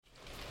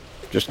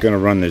Just going to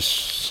run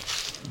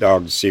this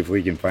dog to see if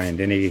we can find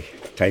any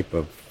type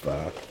of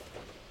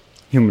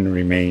human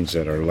remains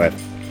that are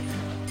left.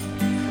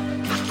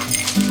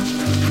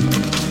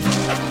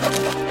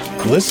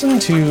 Listen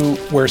to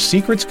Where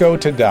Secrets Go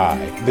to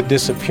Die, The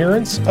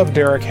Disappearance of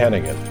Derek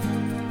Hennigan.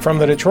 From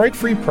the Detroit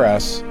Free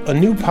Press, a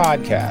new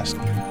podcast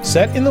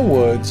set in the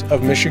woods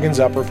of Michigan's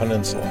Upper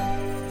Peninsula.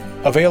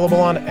 Available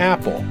on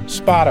Apple,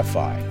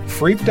 Spotify,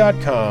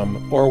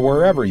 Freep.com, or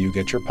wherever you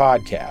get your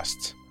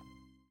podcasts.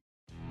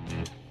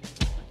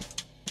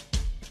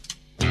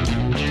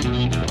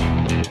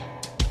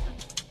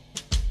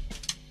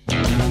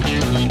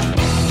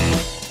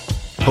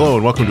 Hello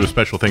and welcome to a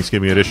special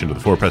Thanksgiving edition of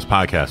the Four Press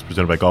Podcast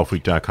presented by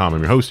GolfWeek.com. I'm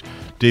your host,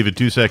 David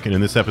Dusek, and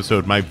in this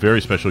episode, my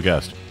very special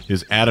guest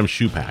is Adam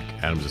Schupak.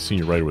 Adam's a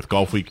senior writer with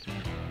GolfWeek,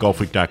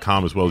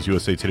 GolfWeek.com, as well as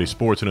USA Today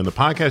Sports. And in the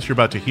podcast you're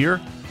about to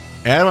hear,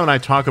 Adam and I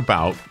talk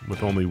about,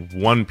 with only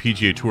one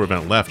PGA Tour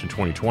event left in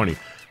 2020,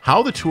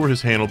 how the tour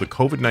has handled the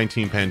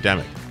COVID-19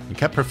 pandemic and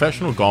kept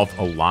professional golf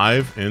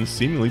alive and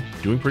seemingly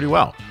doing pretty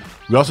well.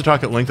 We also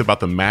talk at length about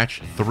the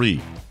Match 3,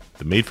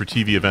 the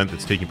made-for-TV event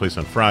that's taking place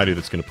on Friday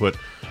that's going to put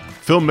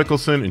Phil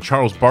Mickelson and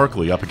Charles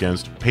Barkley up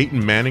against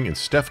Peyton Manning and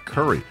Steph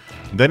Curry.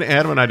 And then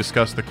Adam and I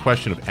discuss the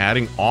question of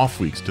adding off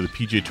weeks to the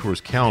PGA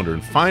Tour's calendar.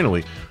 And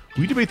finally,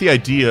 we debate the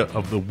idea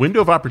of the window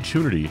of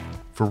opportunity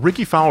for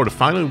Rickie Fowler to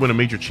finally win a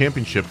major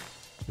championship.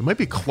 It might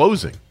be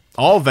closing.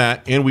 All of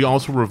that, and we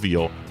also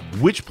reveal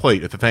which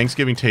plate at the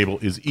Thanksgiving table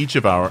is each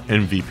of our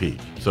MVP.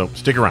 So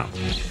stick around.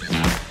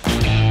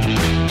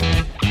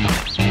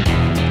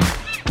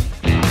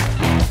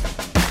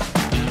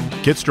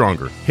 Get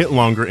stronger, hit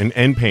longer, and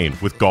end pain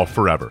with Golf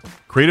Forever.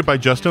 Created by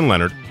Justin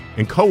Leonard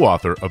and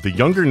co-author of the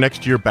Younger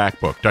Next Year Back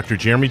book, Dr.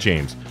 Jeremy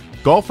James,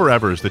 Golf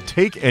Forever is the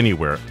Take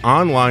Anywhere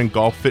online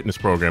golf fitness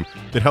program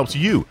that helps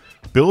you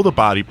build a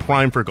body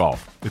primed for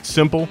golf. It's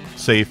simple,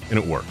 safe, and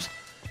it works.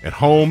 At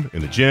home,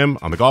 in the gym,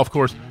 on the golf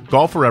course,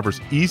 Golf Forever's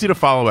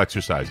easy-to-follow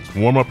exercises,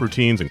 warm-up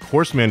routines, and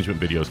course management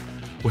videos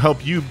will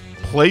help you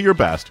play your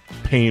best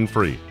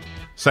pain-free.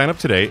 Sign up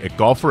today at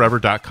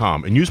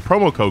golfforever.com and use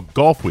promo code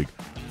GOLFWEEK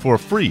for a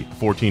free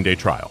 14-day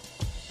trial.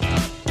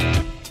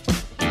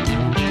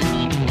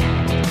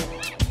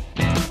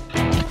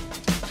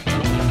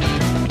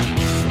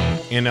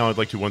 And now I'd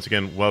like to once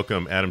again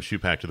welcome Adam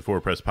Schupak to the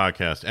Four Press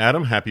Podcast.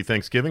 Adam, happy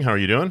Thanksgiving. How are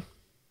you doing?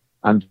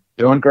 I'm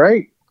doing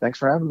great. Thanks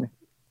for having me.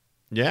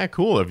 Yeah,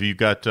 cool. Have you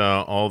got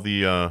all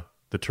the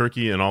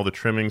turkey and all the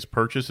trimmings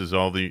purchased? Is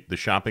all the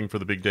shopping for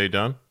the big day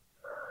done?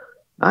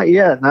 Not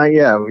yet.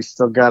 We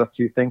still got a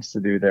few things to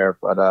do there,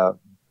 but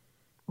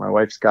my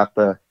wife's got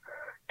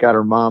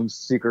her mom's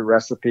secret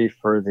recipe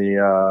for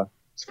the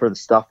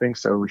stuffing,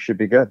 so we should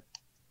be good.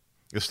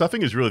 The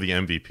stuffing is really the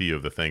MVP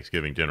of the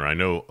Thanksgiving dinner. I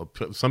know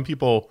some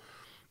people,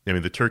 I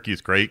mean, the turkey is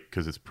great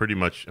because it's pretty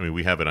much, I mean,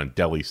 we have it on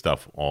deli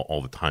stuff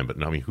all the time,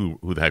 but I mean, who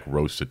the heck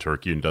roasts a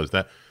turkey and does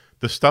that?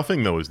 The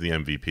stuffing, though, is the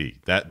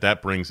MVP.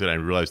 That brings it. I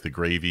realize the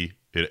gravy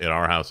at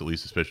our house, at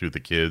least especially with the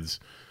kids,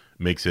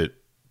 makes it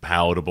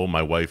palatable.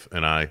 My wife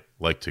and I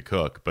like to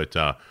cook, but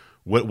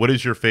what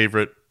is your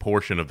favorite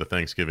portion of the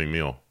Thanksgiving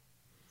meal?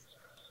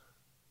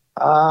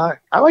 I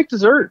like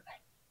dessert. I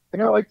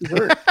think I like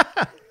dessert.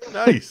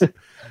 Nice.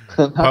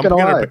 Pumpkin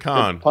or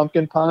pecan?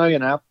 Pumpkin pie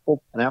and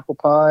apple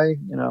pie.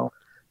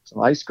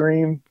 Some ice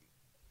cream.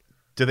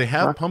 Do they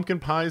have pumpkin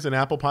pies and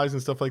apple pies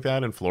and stuff like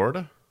that in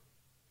Florida?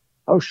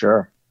 Oh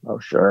sure.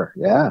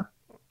 Yeah.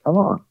 Come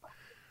on.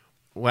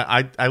 Well,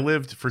 I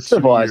lived for 2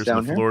 Civilized years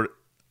in the Florida.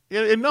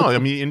 Yeah, no, I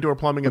mean indoor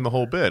plumbing and the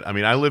whole bit. I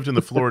mean, I lived in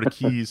the Florida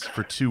Keys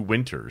for 2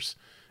 winters,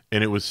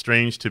 and it was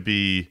strange to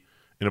be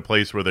in a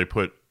place where they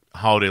put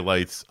holiday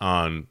lights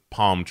on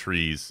palm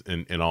trees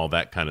and all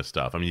that kind of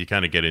stuff. I mean, you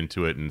kind of get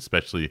into it, and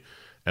especially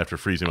after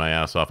freezing my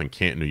ass off in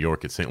Canton, New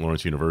York at St.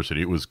 Lawrence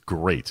University, it was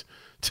great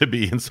to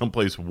be in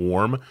someplace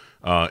warm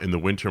in the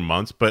winter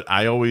months. But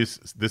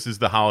this is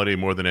the holiday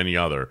more than any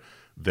other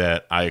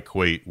that I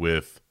equate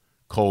with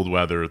cold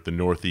weather, the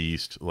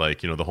Northeast,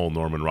 like, the whole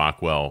Norman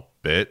Rockwell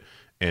bit.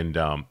 And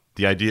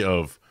the idea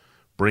of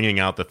bringing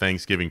out the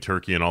Thanksgiving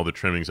turkey and all the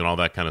trimmings and all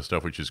that kind of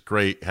stuff, which is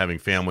great, having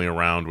family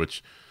around,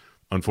 which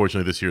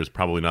unfortunately this year is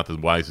probably not the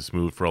wisest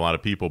move for a lot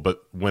of people.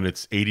 But when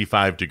it's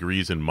 85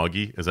 degrees and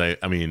muggy, is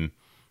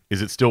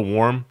it still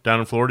warm down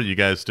in Florida? You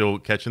guys still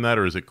catching that,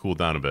 or is it cooled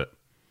down a bit?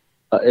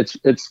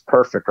 It's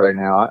perfect right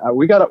now.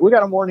 We got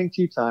a morning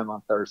tea time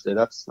on Thursday.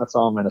 That's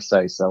all I'm going to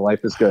say. So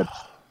life is good.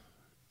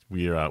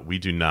 We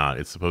do not.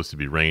 It's supposed to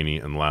be rainy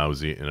and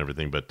lousy and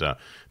everything, but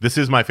this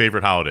is my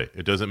favorite holiday.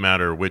 It doesn't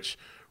matter which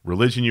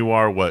religion you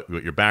are, what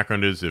your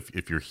background is.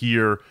 If you're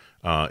here,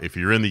 if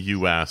you're in the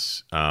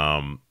U.S.,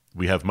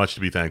 we have much to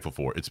be thankful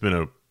for. It's been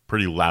a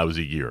pretty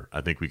lousy year.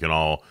 I think we can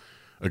all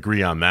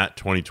agree on that.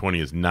 2020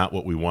 is not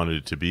what we wanted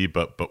it to be,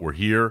 but we're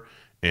here,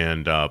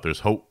 and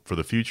there's hope for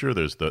the future.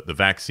 There's the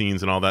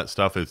vaccines and all that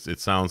stuff. It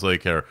sounds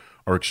like are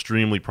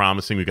extremely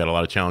promising. We've got a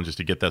lot of challenges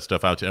to get that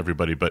stuff out to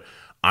everybody, but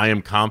I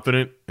am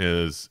confident,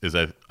 as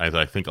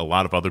I think a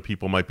lot of other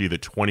people might be,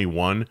 that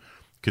 21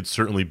 could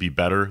certainly be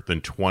better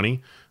than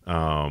 20.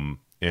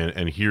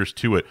 and here's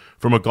to it.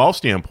 From a golf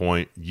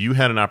standpoint, you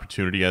had an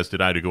opportunity, as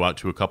did I, to go out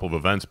to a couple of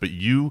events, but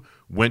you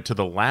went to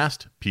the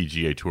last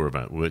PGA Tour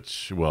event,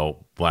 the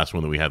last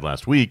one that we had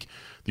last week,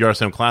 the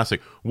RSM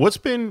Classic. What's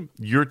been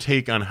your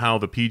take on how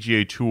the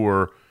PGA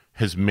Tour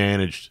has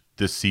managed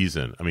this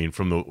season? I mean,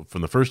 from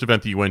the first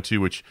event that you went to,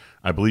 which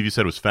I believe you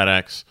said was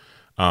FedEx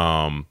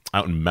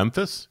out in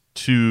Memphis,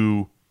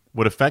 to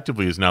what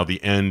effectively is now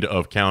the end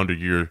of calendar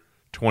year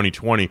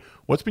 2020.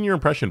 What's been your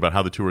impression about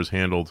how the tour has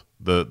handled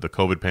the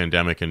COVID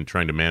pandemic and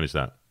trying to manage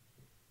that?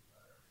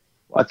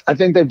 I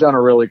think they've done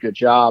a really good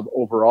job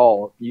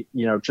overall.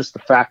 Just the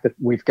fact that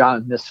we've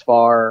gotten this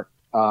far,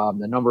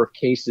 the number of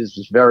cases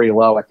was very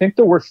low. I think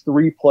there were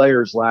 3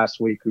 players last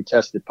week who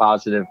tested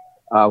positive,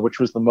 which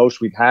was the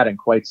most we've had in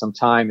quite some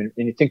time. And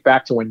you think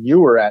back to when you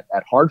were at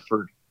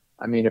Hartford,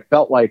 I mean, it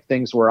felt like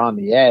things were on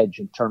the edge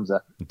in terms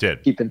of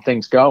keeping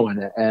things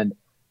going. And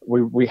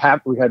we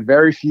had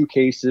very few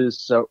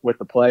cases with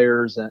the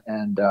players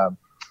and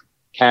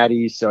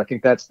caddies. So I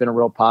think that's been a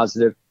real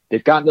positive.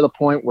 They've gotten to the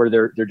point where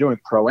they're doing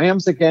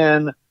pro-ams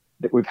again.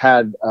 That we've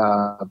had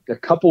a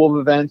couple of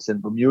events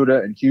in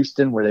Bermuda and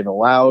Houston where they've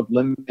allowed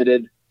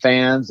limited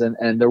fans,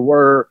 and there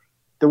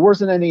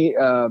wasn't any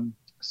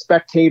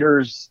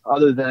spectators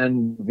other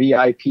than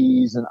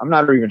VIPs, and I'm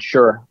not even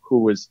sure who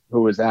was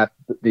at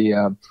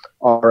the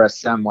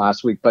RSM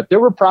last week, but there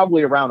were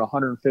probably around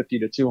 150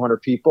 to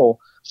 200 people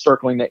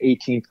circling the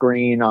 18th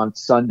green on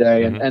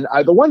Sunday. Mm-hmm.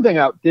 And the one thing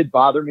that did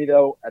bother me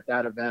though at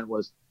that event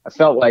was I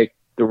felt like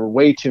there were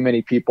way too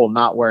many people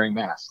not wearing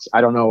masks.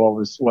 I don't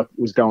know what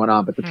was going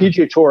on, but the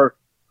PGA Tour,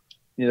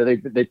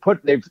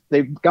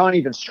 they've gone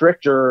even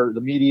stricter.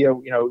 The media,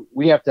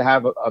 we have to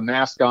have a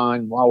mask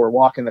on while we're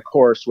walking the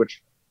course,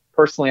 which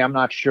personally, I'm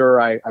not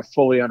sure I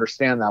fully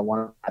understand that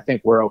one. I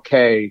think we're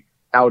okay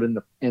out in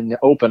the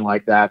open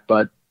like that,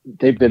 but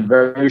they've been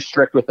very, very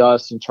strict with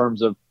us in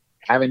terms of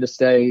having to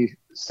stay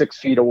 6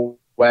 feet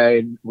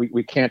away.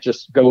 We can't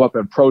just go up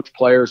and approach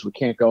players. We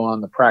can't go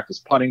on the practice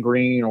putting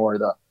green or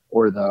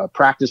the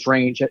practice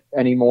range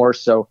anymore.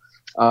 So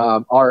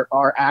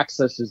our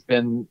access has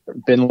been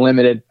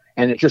limited.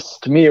 And it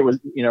just, to me, it was,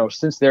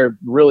 since they're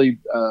really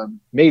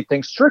made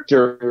things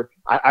stricter,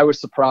 I was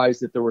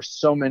surprised that there were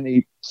so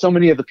many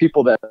of the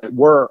people that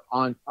were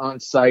on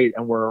site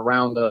and were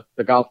around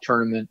the golf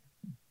tournament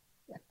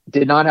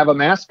did not have a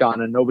mask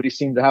on, and nobody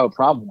seemed to have a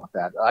problem with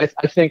that.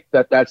 I think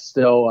that's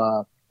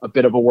still a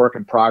bit of a work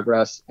in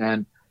progress.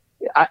 And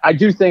I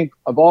do think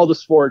of all the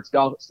sports,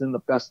 golf's in the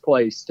best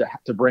place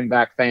to bring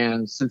back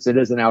fans since it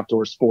is an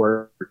outdoor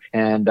sport.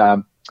 And,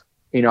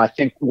 I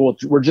think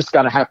we're just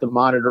going to have to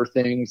monitor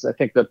things. I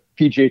think the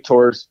PGA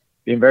Tour's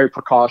being very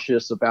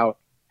precautious about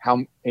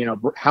how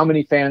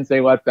many fans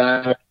they let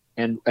back,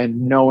 and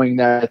knowing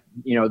that,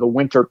 the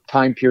winter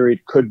time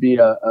period could be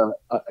a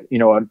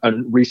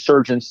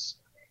resurgence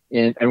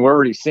and we're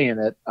already seeing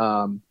it.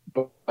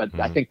 But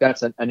I think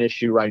that's an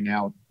issue right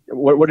now.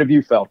 What have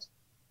you felt?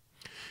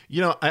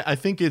 I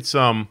think it's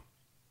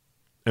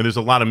and there's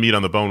a lot of meat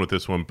on the bone with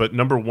this one. But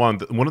number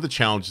one of the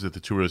challenges that the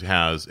tour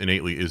has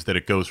innately is that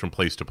it goes from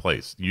place to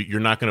place.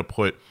 You're not going to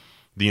put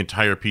the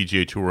entire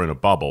PGA Tour in a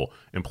bubble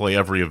and play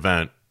every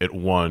event at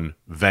one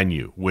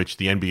venue, which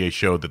the NBA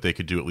showed that they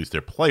could do at least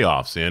their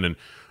playoffs in.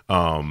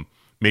 And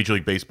Major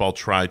League Baseball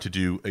tried to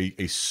do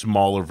a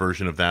smaller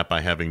version of that by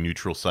having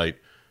neutral site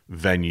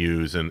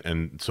venues,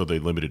 and so they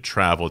limited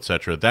travel,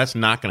 etc. That's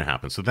not going to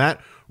happen. So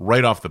that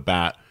right off the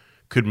bat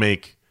could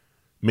make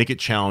it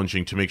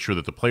challenging to make sure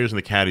that the players and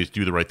the caddies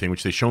do the right thing,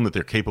 which they've shown that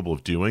they're capable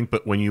of doing.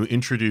 But when you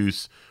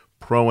introduce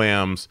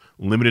pro-ams,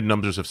 limited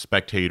numbers of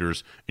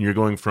spectators, and you're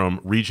going from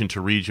region to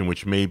region,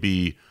 which may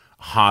be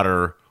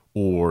hotter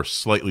or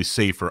slightly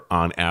safer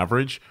on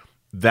average,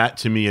 that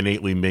to me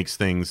innately makes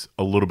things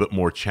a little bit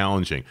more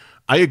challenging.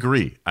 I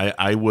agree.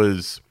 I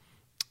was,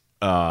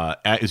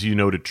 as you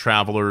noted,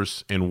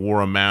 Travelers and wore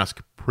a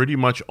mask pretty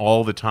much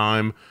all the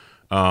time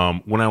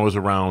when I was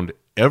around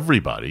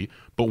everybody.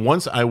 But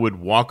once I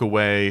would walk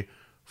away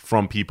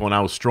from people and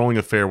I was strolling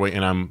a fairway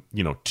and I'm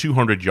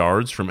 200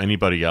 yards from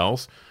anybody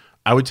else,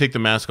 I would take the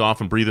mask off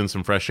and breathe in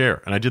some fresh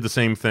air. And I did the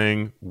same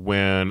thing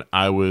when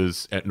I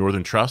was at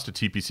Northern Trust at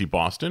TPC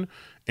Boston,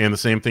 and the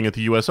same thing at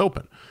the US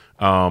Open.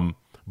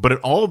 But at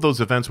all of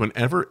those events,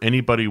 whenever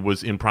anybody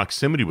was in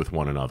proximity with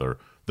one another,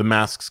 the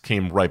masks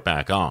came right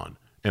back on.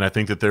 And I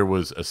think that there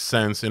was a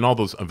sense, and all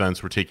those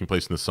events were taking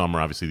place in the summer.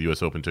 Obviously, the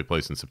US Open took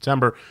place in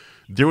September.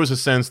 There was a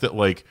sense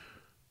that,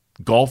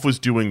 golf was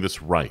doing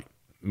this right,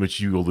 which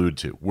you allude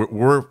to.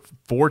 We're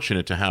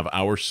fortunate to have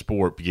our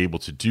sport be able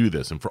to do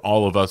this. And for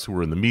all of us who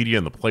were in the media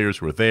and the players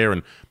who were there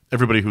and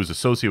everybody who was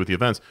associated with the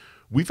events,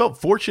 we felt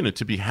fortunate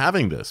to be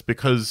having this,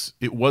 because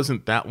it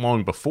wasn't that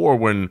long before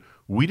when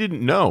we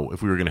didn't know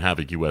if we were going to have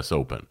a US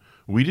Open.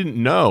 We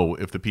didn't know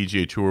if the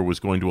PGA Tour was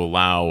going to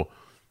allow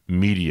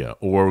media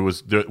or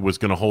was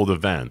going to hold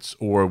events,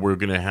 or we're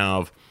going to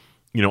have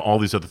all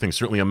these other things.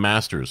 Certainly a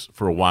Masters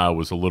for a while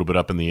was a little bit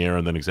up in the air,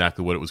 and then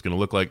exactly what it was going to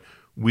look like,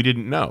 we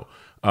didn't know.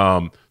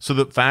 So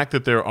the fact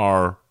that there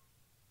are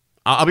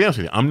I'll be honest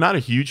with you, I'm not a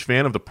huge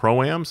fan of the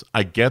pro-ams.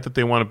 I get that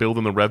they want to build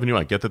in the revenue.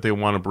 I get that they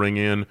want to bring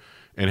in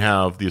and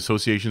have the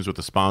associations with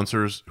the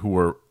sponsors who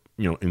are,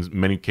 in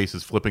many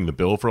cases flipping the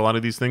bill for a lot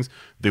of these things.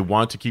 They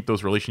want to keep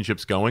those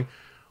relationships going.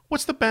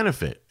 What's the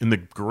benefit in the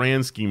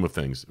grand scheme of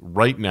things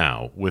right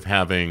now with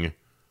having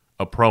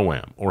a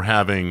pro-am or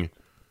having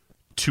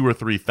 2,000 or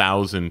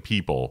 3,000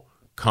 people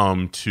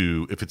come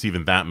to, if it's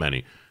even that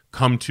many,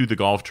 come to the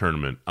golf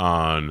tournament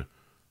on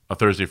a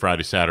Thursday,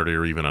 Friday, Saturday,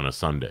 or even on a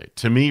Sunday?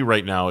 To me,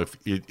 right now, if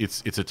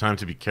it's a time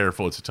to be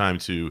careful. It's a time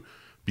to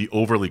be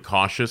overly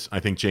cautious. I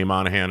think Jay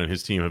Monahan and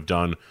his team have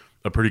done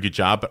a pretty good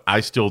job, but I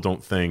still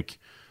don't think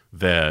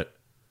that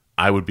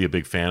I would be a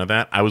big fan of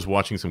that. I was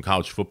watching some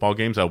college football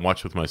games. I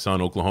watched with my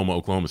son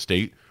Oklahoma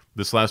State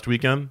this last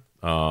weekend,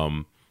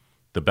 the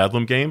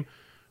Bedlam game.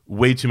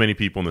 Way too many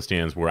people in the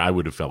stands where I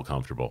would have felt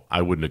comfortable.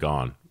 I wouldn't have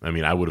gone. I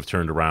mean, I would have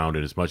turned around,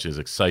 and as much as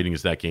exciting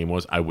as that game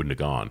was, I wouldn't have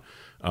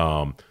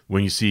gone.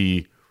 When you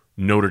see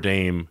Notre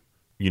Dame,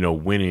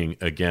 winning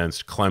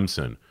against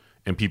Clemson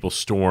and people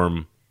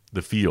storm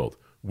the field,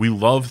 we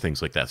love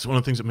things like that. It's one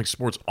of the things that makes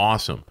sports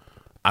awesome.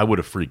 I would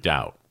have freaked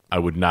out. I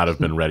would not have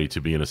been ready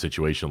to be in a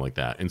situation like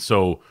that. And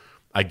so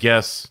I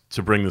guess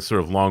to bring this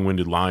sort of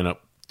long-winded line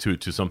up to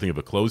something of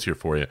a close here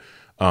for you,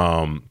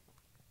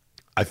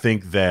 I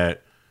think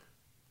that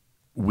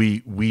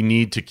we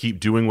need to keep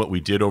doing what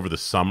we did over the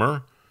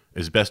summer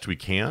as best we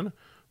can,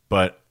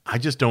 but I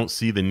just don't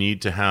see the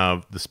need to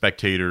have the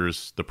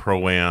spectators, the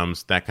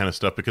pro-ams, that kind of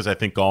stuff, because I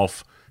think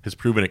golf has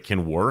proven it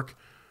can work,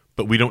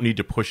 but we don't need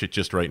to push it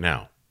just right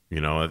now. Do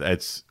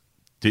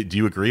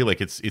you agree?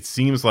 Like it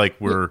seems like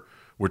we're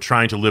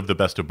trying to live the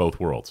best of both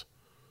worlds.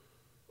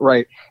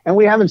 Right. And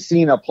we haven't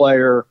seen a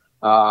player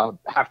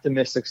have to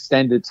miss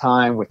extended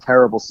time with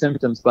terrible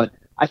symptoms, but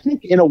I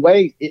think in a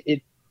way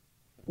it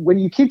when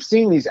you keep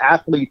seeing these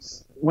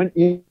athletes, when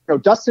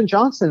Dustin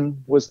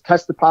Johnson was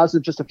tested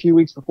positive just a few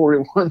weeks before he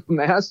won the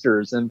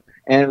Masters, and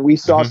we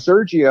saw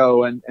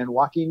Sergio and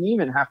Joaquin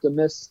Niemann have to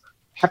miss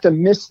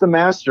the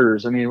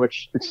Masters. I mean,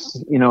 which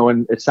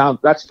and it sounds,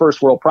 that's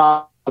first world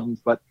problems,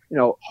 but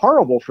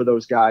horrible for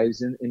those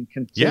guys in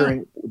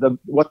considering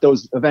what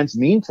those events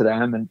mean to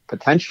them and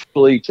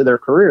potentially to their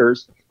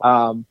careers.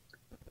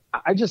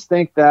 I just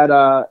think that,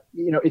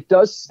 it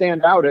does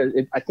stand out.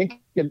 I think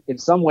in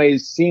some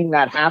ways seeing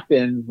that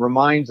happen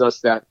reminds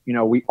us that,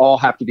 we all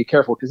have to be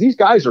careful, because these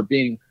guys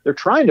they're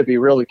trying to be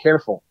really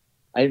careful.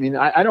 I mean,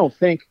 I don't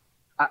think,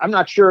 I'm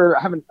not sure,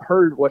 I haven't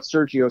heard what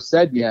Sergio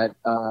said yet.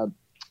 I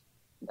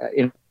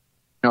think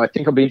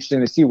it'll be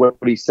interesting to see what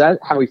he said,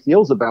 how he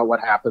feels about what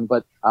happened.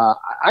 But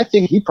I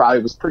think he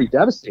probably was pretty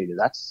devastated.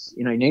 That's,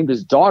 he named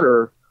his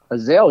daughter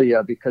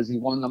Azalea because he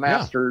won the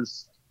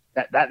Masters.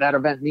 That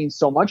event means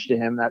so much to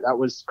him. That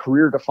was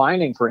career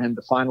defining for him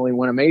to finally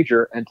win a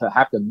major, and to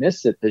have to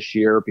miss it this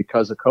year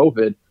because of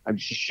COVID. It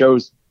just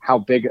shows how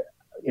big,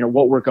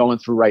 what we're going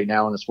through right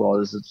now in this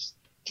world. It's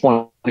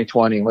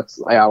 2020.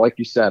 Like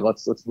you said,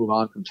 let's move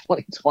on from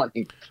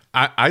 2020.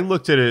 I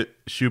looked at it,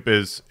 Shoop,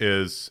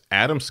 as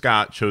Adam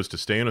Scott chose to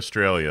stay in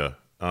Australia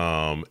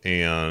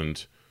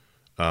and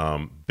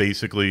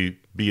basically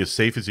be as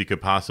safe as he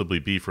could possibly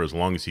be for as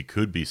long as he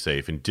could be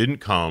safe, and didn't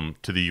come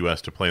to the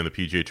U.S. to play in the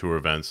PGA Tour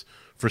events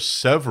for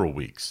several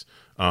weeks.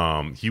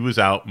 He was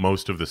out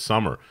most of the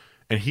summer,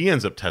 and he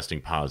ends up testing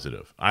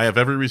positive. I have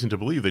every reason to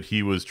believe that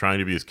he was trying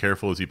to be as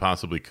careful as he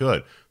possibly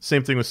could.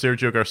 Same thing with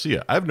Sergio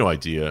Garcia. I have no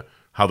idea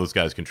how those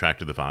guys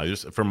contracted the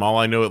virus. From all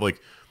I know,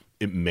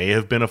 it may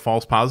have been a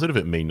false positive.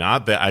 It may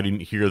not. That I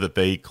didn't hear that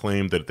they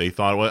claimed that they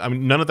thought it was. I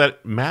mean, none of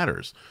that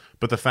matters.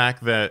 But the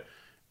fact that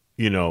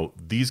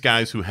these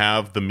guys who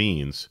have the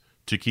means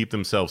to keep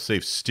themselves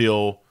safe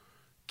still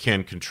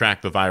can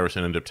contract the virus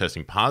and end up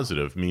testing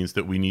positive means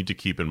that we need to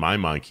keep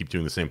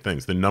doing the same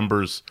things. The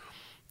numbers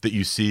that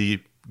you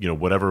see,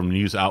 whatever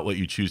news outlet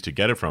you choose to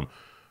get it from,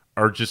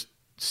 are just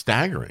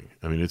staggering.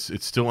 I mean,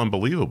 it's still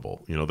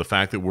unbelievable. The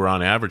fact that we're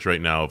on average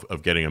right now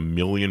of getting 1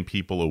 million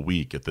people a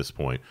week at this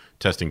point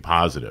testing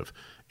positive.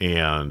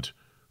 And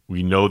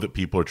we know that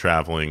people are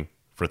traveling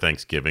for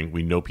Thanksgiving.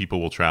 We know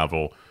people will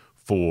travel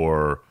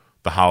for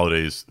the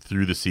holidays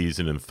through the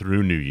season and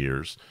through New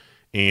Year's.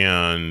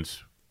 And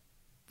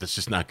that's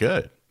just not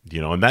good.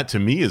 And that to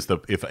me is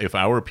if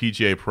I were a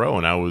PGA pro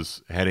and I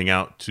was heading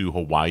out to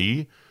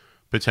Hawaii,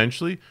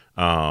 potentially,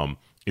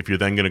 if you're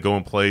then going to go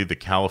and play the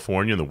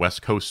California and the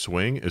West Coast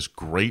swing, as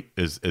great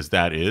as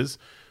that is,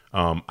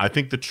 I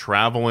think the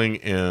traveling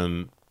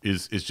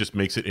is just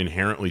makes it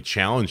inherently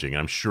challenging.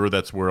 I'm sure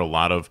that's where a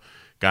lot of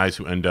guys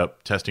who end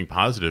up testing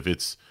positive,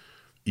 it's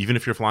even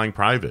if you're flying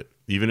private,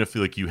 even if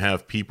you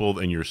have people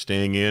and you're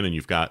staying in and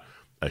you've got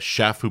a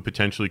chef who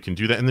potentially can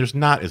do that, and there's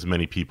not as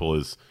many people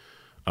as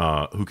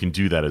who can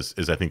do that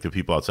as I think the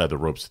people outside the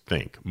ropes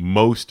think.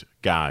 Most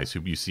guys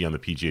who you see on the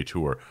PGA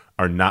Tour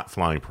are not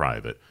flying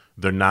private.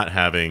 They're not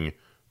having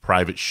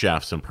private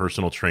chefs and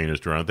personal trainers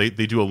around. They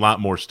do a lot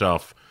more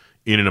stuff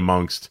in and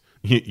amongst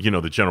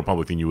the general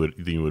public than you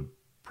would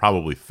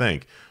probably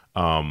think.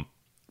 But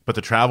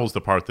the travel is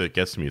the part that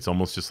gets to me. It's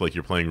almost just like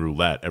you're playing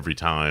roulette every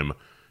time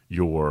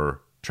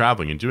you're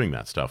traveling and doing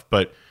that stuff.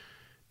 But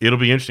It'll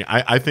be interesting.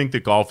 I think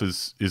that golf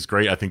is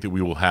great. I think that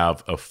we will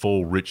have a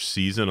full, rich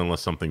season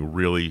unless something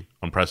really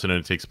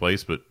unprecedented takes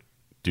place. But,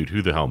 dude,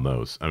 who the hell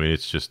knows? I mean,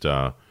 it's just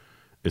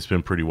it's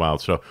been pretty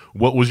wild. So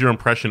what was your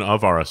impression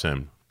of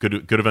RSM?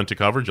 Good event to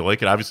cover? Did you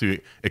like it?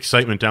 Obviously,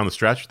 excitement down the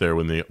stretch there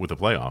with the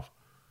playoff.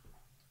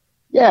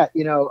 Yeah,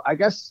 I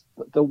guess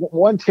the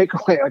one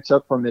takeaway I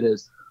took from it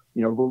is,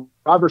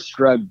 Robert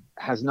Streb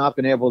has not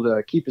been able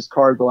to keep his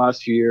card the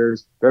last few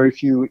years. Very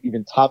few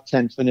even top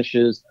 10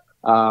 finishes.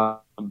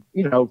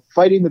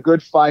 Fighting the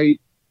good fight,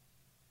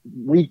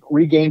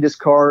 regained his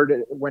card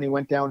when he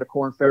went down to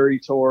Korn Ferry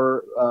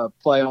Tour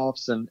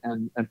playoffs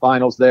and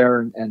finals there.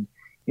 And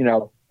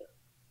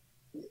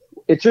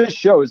it just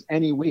shows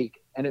any week.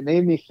 And it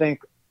made me think,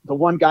 the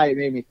one guy it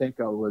made me think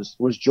of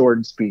was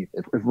Jordan Spieth.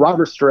 If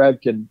Robert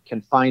Streb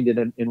can find it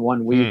in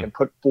 1 week and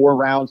put 4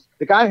 rounds,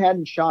 the guy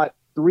hadn't shot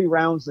 3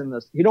 rounds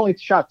he'd only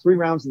shot 3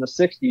 rounds in the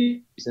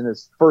 60s in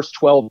his first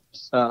 12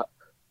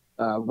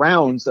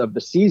 rounds of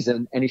the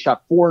season, and he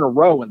shot 4 in a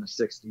row in the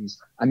 60s.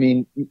 I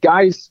mean,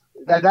 guys,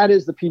 that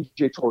is the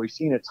PGA Tour. We've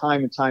seen it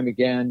time and time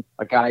again.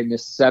 A guy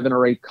miss 7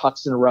 or 8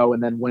 cuts in a row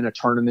and then win a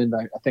tournament.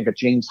 I think of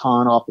James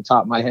Hahn off the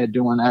top of my head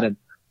doing that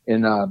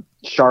in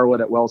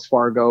Charlotte at Wells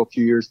Fargo a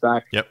few years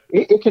back. Yep.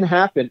 It can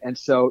happen. And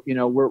so,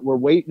 we're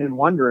waiting and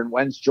wondering,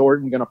 when's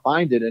Jordan going to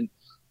find it? And,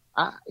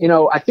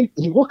 I think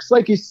he looks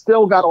like he's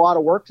still got a lot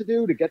of work to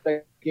do to get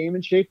the game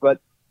in shape, but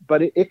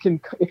it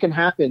can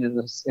happen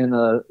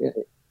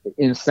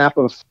in a snap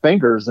of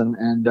fingers.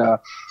 And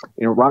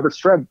Robert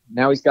Streb,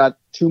 now he's got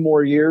 2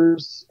 more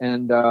years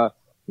and,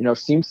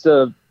 seems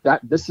to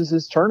that this is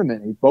his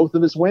tournament. Both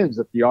of his wins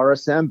at the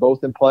RSM,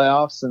 both in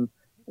playoffs and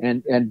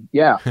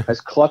yeah,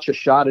 as clutch a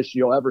shot as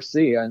you'll ever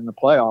see in the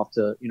playoff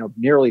to,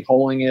 nearly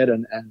holing it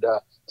and to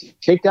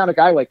take down a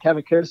guy like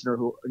Kevin Kisner,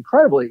 who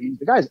incredibly,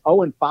 the guy's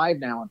 0-5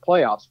 now in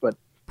playoffs, but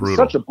he's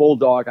such a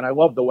bulldog. And I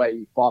love the way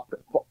he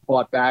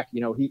fought back. He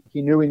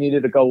knew he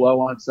needed to go low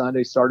on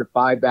Sunday, started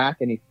 5 back,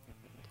 and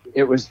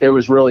it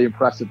was really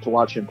impressive to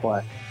watch him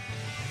play.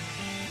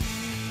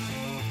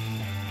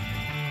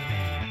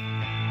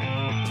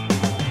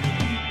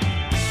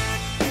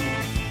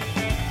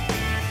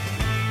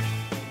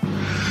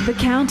 The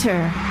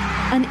Counter,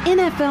 an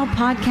NFL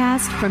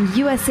podcast from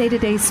USA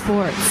Today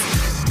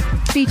Sports,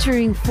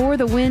 featuring For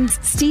the Win's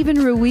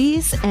Steven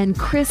Ruiz and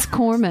Chris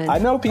Corman. I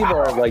know people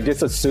are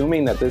just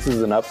assuming that this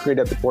is an upgrade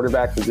at the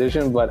quarterback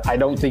position, but I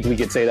don't think we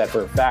could say that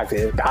for a fact.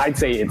 I'd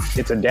say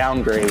it's a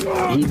downgrade.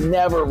 He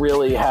never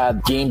really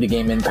had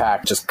game-to-game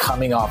impact, just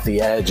coming off the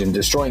edge and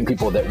destroying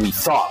people that we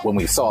thought when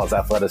we saw his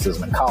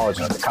athleticism in college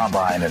and at the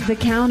combine. The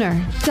Counter,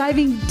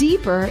 diving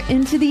deeper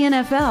into the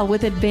NFL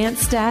with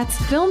advanced stats,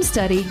 film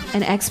study,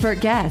 and expert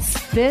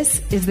guests.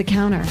 This is The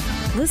Counter.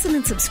 Listen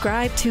and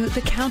subscribe to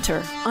The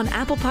Counter on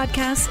Apple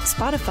Podcasts,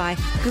 Spotify,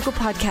 Google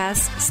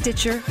Podcasts,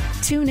 Stitcher,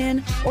 TuneIn,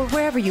 or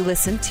wherever you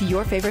listen to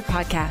your favorite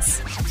podcasts.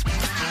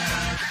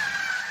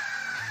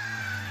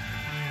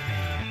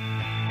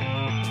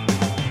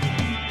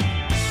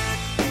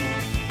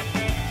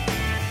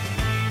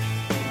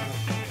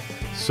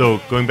 So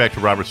going back to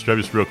Robert Streb,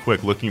 just real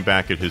quick, looking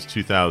back at his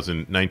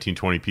 2019-20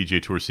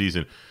 PGA Tour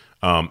season,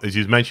 as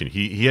you mentioned,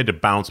 he had to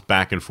bounce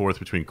back and forth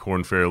between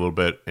Korn Ferry a little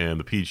bit and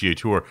the PGA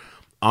Tour.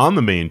 On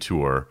the main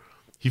tour,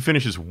 he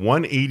finishes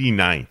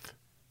 189th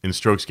in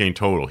strokes gained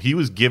total. He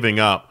was giving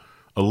up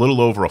a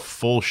little over a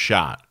full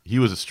shot. He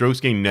was a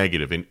strokes gained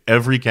negative in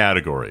every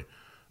category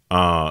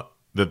that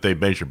they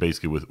measure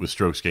basically with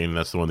strokes gained, and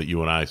that's the one that you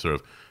and I sort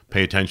of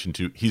pay attention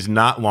to. He's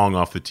not long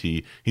off the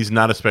tee. He's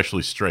not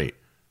especially straight.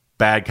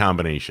 Bad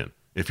combination.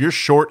 If you're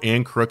short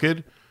and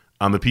crooked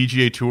on the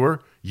PGA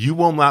Tour, you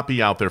will not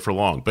be out there for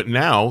long. But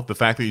now, the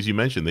fact that, as you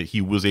mentioned, that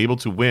he was able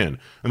to win,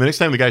 and the next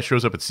time the guy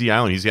shows up at Sea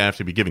Island, he's going to have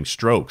to be giving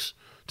strokes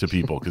to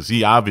people because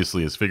he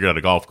obviously has figured out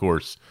a golf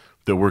course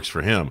that works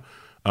for him.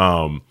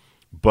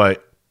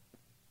 But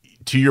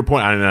to your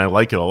point, and I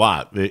like it a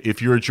lot,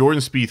 if you're a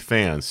Jordan Spieth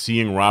fan,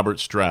 seeing Robert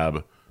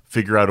Streb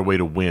figure out a way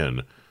to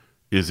win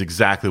is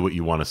exactly what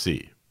you want to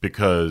see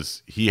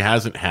because he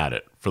hasn't had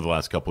it for the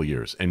last couple of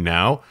years. And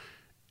now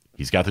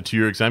he's got the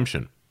 2-year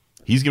exemption.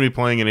 He's going to be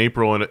playing in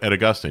April at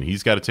Augusta, and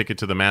he's got a ticket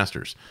to the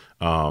Masters.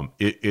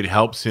 It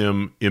helps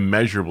him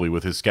immeasurably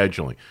with his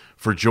scheduling.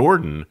 For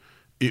Jordan,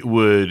 it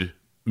would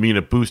mean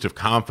a boost of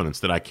confidence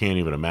that I can't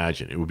even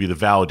imagine. It would be the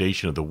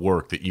validation of the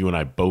work that you and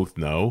I both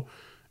know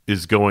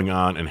is going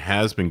on and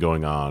has been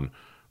going on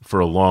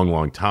for a long,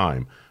 long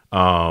time.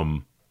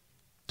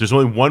 There's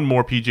only one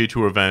more PGA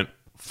Tour event,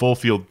 full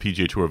field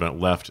PGA Tour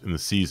event left in the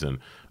season.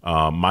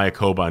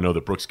 Mayakoba, I know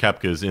that Brooks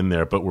Koepka is in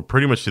there, but we're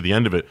pretty much to the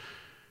end of it.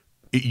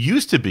 It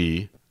used to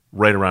be,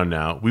 right around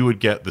now, we would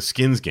get the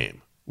Skins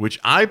game, which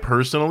I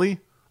personally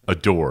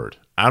adored.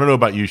 I don't know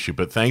about you, Shu,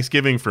 but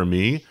Thanksgiving for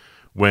me,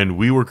 when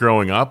we were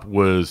growing up,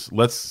 was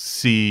let's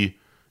see,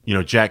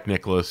 Jack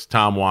Nicklaus,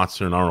 Tom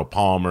Watson, Arnold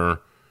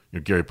Palmer,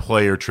 Gary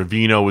Player,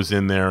 Trevino was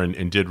in there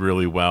and did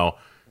really well.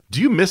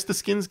 Do you miss the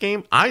Skins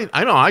game? I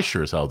know I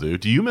sure as hell do.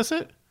 Do you miss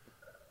it?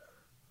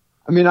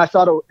 I mean, I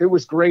thought it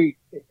was great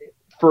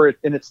for it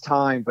in its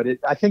time, but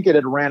I think it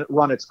had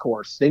run its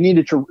course. They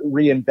needed to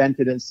reinvent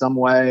it in some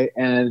way.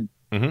 And,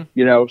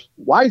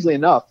 wisely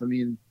enough, I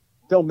mean,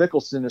 Phil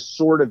Mickelson is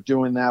sort of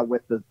doing that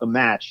with the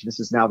match. This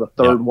is now the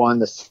third one,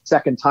 the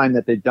second time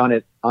that they've done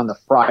it on the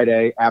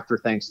Friday after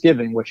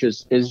Thanksgiving, which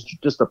is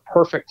just a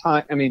perfect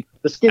time. I mean,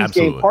 the Skins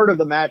game, part of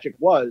the magic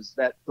was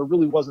that there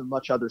really wasn't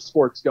much other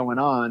sports going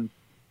on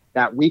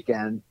that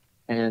weekend.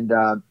 And,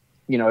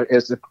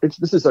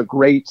 this is a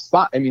great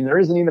spot. I mean, there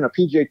isn't even a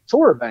PGA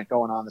Tour event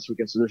going on this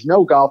weekend, so there's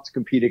no golf to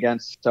compete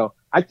against. So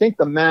I think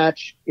the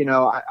match,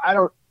 I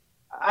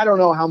don't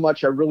know how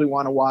much I really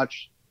want to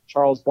watch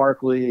Charles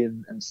Barkley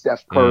and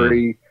Steph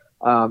Curry.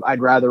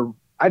 I'd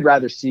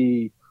rather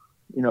see,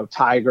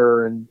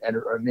 Tiger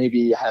or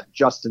maybe have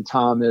Justin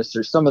Thomas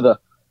or some of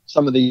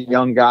the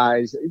young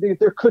guys. I think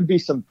there could be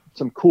some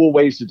cool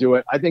ways to do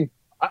it. I think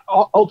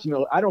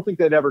ultimately, I don't think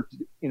they'd ever,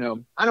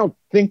 I don't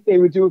think they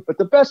would do it, but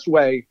the best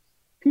way,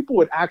 people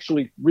would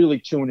actually really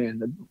tune in.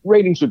 The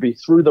ratings would be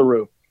through the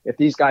roof if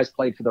these guys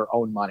played for their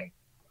own money.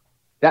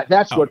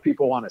 That's what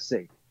people want to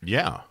see.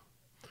 Yeah.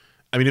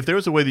 I mean, if there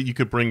was a way that you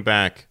could bring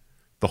back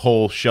the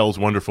whole Shell's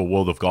Wonderful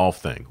World of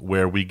Golf thing,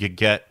 where we could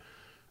get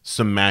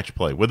some match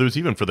play, whether it's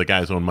even for the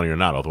guy's own money or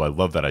not, although I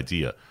love that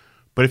idea.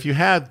 But if you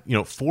had,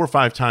 4 or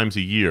 5 times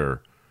a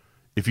year,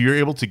 if you're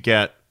able to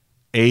get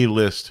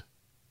A-list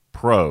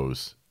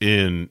pros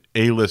in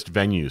A-list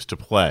venues to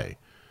play,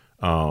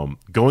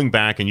 going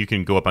back, and you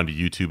can go up onto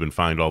YouTube and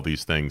find all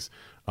these things,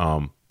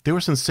 they were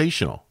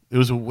sensational. It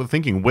was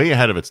thinking way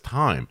ahead of its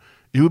time.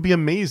 It would be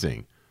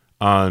amazing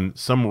on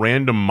some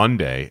random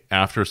Monday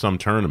after some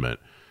tournament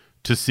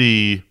to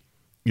see,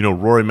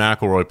 Rory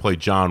McIlroy play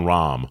Jon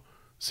Rahm,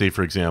 say,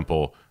 for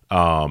example,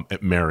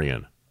 at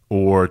Marion,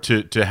 or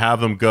to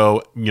have them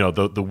go,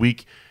 the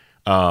week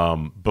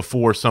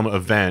before some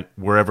event,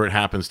 wherever it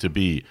happens to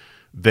be,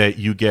 that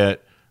you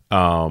get,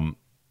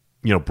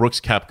 Brooks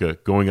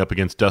Koepka going up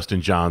against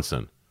Dustin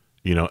Johnson,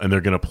 and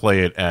they're going to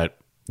play it at,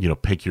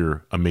 pick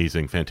your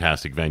amazing,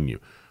 fantastic venue.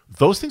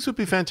 Those things would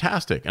be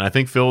fantastic. And I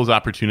think Phil is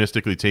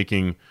opportunistically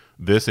taking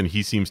this, and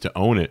he seems to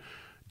own it.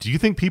 Do you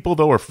think people,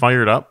 though, are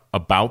fired up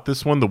about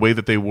this one the way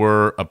that they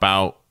were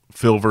about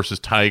Phil versus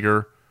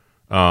Tiger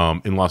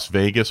in Las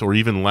Vegas, or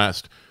even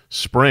last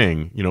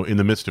spring, in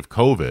the midst of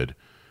COVID,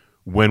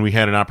 when we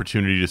had an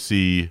opportunity to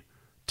see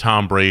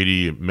Tom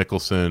Brady,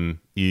 Mickelson,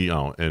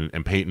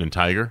 and Peyton and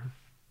Tiger?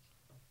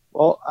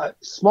 Well,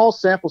 small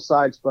sample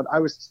size, but I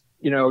was,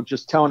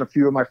 just telling a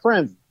few of my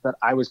friends that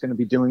I was going to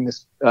be doing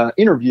this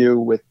interview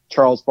with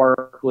Charles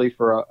Barkley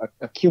for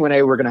a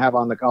Q&A we're going to have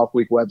on the Golf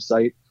Week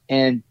website.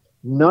 And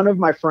none of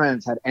my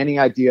friends had any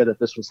idea that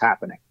this was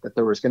happening, that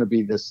there was going to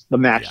be the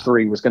match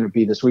 3 was going to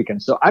be this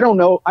weekend. So I don't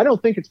know. I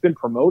don't think it's been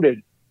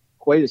promoted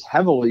quite as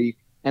heavily.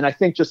 And I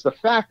think just the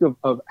fact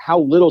of how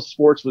little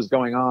sports was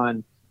going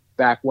on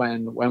back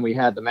when we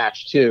had the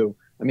match 2.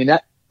 I mean,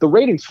 that the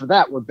ratings for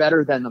that were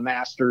better than the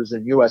Masters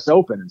and US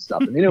Open and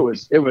stuff. I mean, it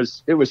was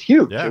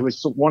huge. Yeah. It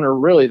was one of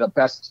really the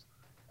best,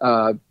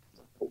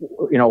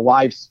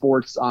 live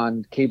sports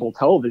on cable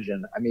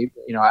television. I mean,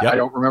 I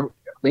don't remember,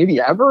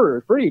 maybe ever,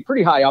 or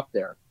pretty high up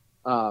there.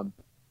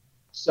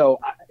 So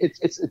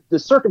it's the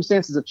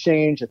circumstances have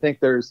changed. I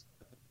think there's,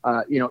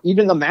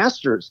 even the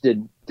Masters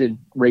did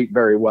rate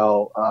very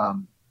well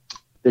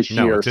this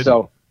year.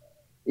 So,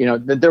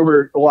 there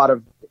were a lot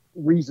of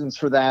reasons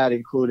for that,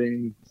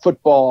 including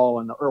football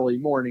and the early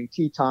morning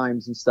tee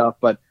times and stuff.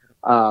 But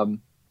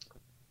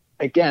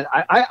again,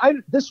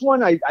 this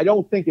one I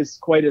don't think is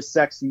quite as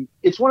sexy.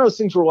 It's one of those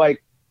things where,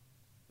 like,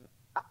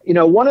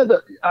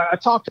 I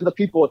talked to the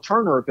people at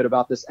Turner a bit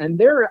about this, and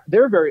they're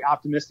very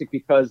optimistic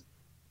because,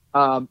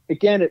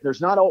 again,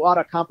 there's not a lot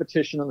of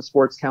competition on the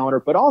sports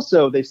calendar, but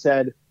also they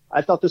said,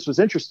 I thought this was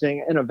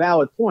interesting and a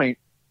valid point,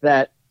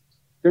 that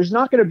there's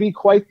not going to be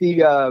quite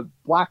the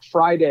Black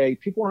Friday.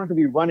 People aren't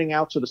going to be running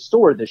out to the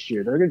store this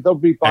year. They'll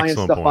be buying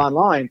stuff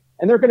online,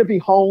 and they're going to be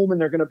home, and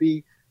they're not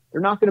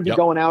going to be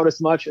going out as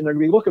much, and they're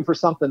going to be looking for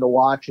something to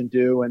watch and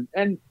do. And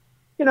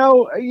this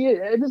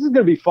is going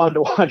to be fun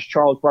to watch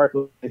Charles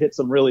Barkley hit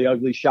some really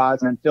ugly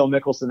shots, and Phil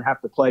Mickelson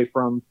have to play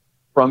from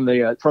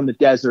the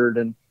desert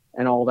and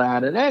all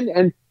that.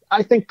 And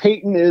I think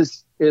Peyton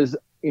is he's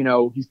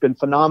been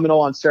phenomenal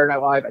on Saturday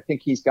Night Live. I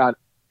think he's going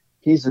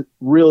to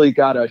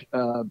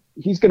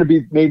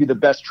be maybe the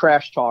best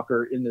trash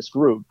talker in this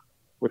group,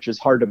 which is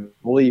hard to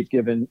believe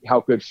given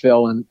how good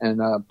Phil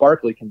and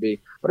Barkley can be.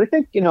 But I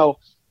think,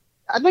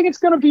 I think it's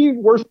going to be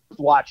worth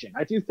watching.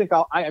 I do think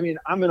I'm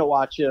going to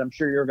watch it. I'm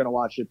sure you're going to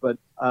watch it, but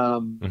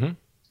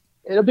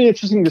it'll be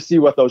interesting to see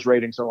what those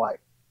ratings are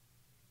like.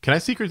 Can I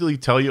secretly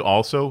tell you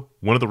also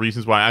one of the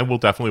reasons why I will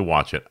definitely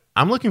watch it?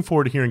 I'm looking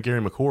forward to hearing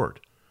Gary McCord.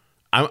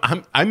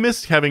 I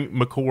miss having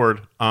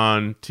McCord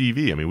on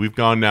TV. I mean, we've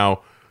gone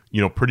now,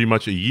 pretty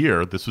much a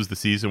year. This was the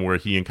season where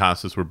he and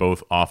Costas were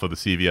both off of the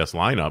CVS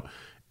lineup,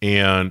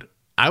 and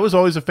I was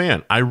always a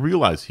fan. I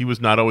realized he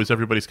was not always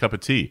everybody's cup of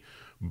tea,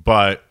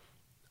 but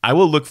I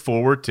will look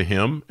forward to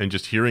him, and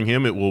just hearing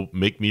him, it will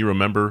make me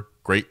remember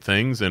great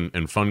things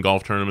and fun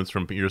golf tournaments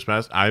from years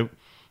past. I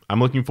I'm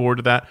looking forward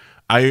to that.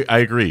 I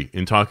agree.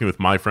 In talking with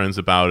my friends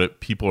about it,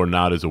 people are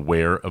not as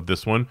aware of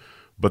this one.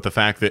 But the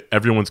fact that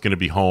everyone's going to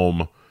be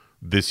home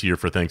this year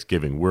for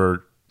Thanksgiving,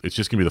 it's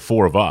just going to be the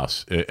four of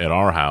us at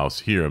our house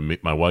here,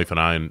 my wife and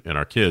I and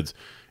our kids.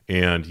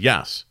 And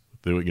yes,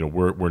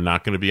 we're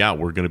not going to be out.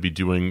 We're going to be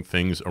doing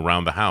things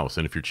around the house.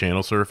 And if you're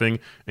channel surfing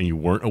and you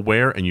weren't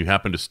aware and you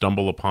happen to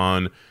stumble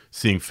upon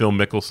seeing Phil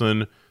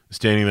Mickelson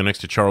standing there next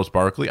to Charles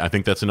Barkley, I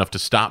think that's enough to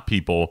stop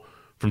people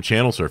from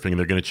channel surfing, and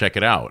they're going to check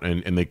it out.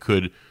 And they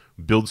could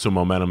build some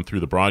momentum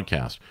through the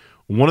broadcast.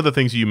 One of the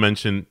things you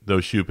mentioned,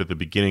 though, Shoop, at the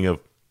beginning of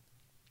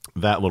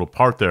that little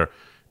part there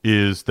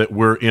is that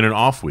we're in an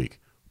off week.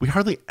 We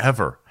hardly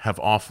ever have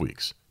off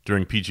weeks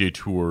during the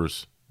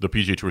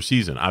PGA Tour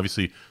season.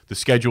 Obviously, the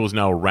schedule is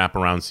now a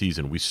wraparound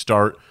season. We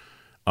start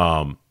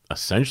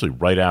essentially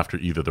right after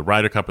either the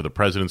Ryder Cup or the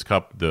President's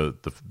Cup. The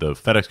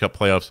FedEx Cup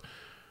playoffs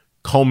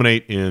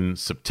culminate in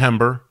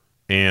September,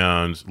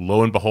 and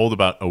lo and behold,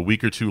 about a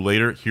week or two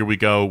later, here we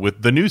go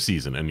with the new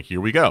season, and here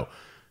we go.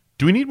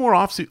 Do we need more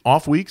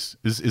off weeks?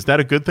 Is that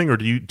a good thing, or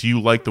do you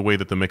like the way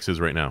that the mix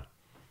is right now?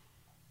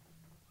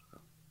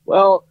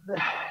 Well,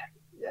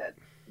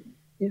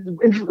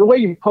 the way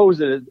you pose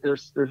it,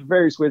 there's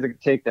various ways I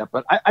could take that,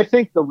 but I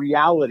think the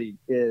reality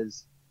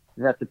is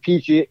that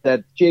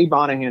that Jay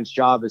Monahan's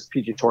job as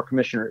PGA Tour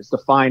commissioner is to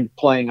find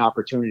playing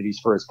opportunities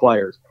for his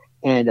players,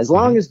 and as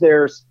long as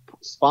there's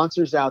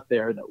sponsors out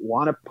there that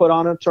want to put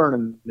on a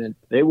tournament,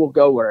 they will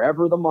go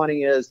wherever the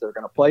money is. They're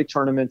going to play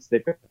tournaments.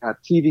 They've got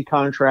TV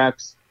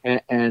contracts,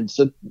 and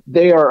so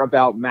they are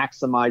about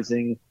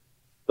maximizing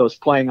those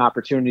playing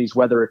opportunities,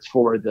 whether it's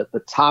for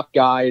the top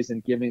guys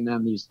and giving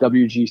them these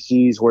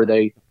WGCs where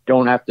they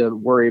don't have to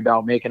worry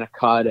about making a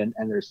cut and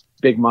there's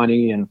big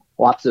money and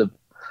lots of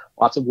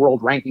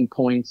world ranking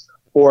points,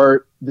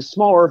 or the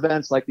smaller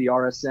events like the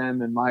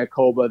RSM and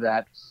Mayakoba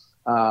that,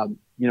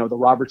 the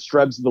Robert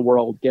Strebs of the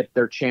world get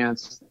their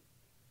chance.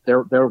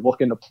 They're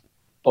looking to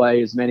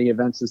play as many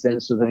events as they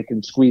so they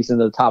can squeeze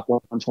into the top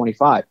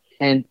 125.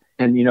 And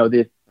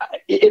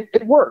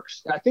it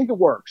works. I think it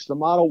works. The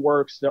model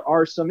works. There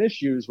are some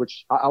issues,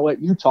 which I'll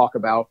let you talk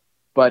about.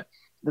 But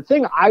the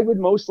thing I would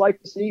most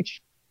like to see,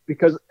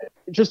 because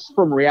just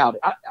from reality,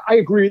 I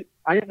agree.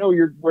 I know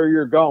where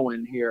you're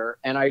going here,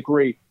 and I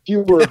agree.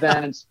 Fewer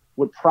events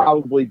would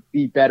probably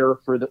be better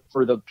for the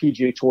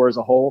PGA Tour as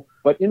a whole.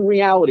 But in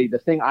reality, the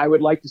thing I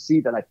would like to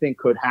see that I think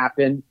could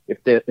happen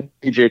if the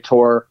PGA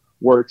Tour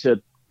were to,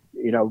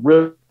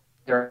 really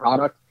their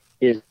product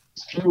is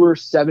fewer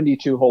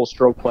 72-hole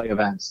stroke play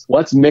events.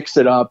 Let's mix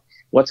it up.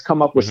 Let's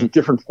come up with some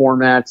different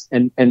formats,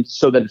 and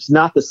so that it's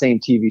not the same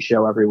TV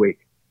show every week.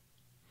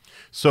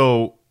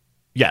 So,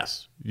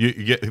 yes,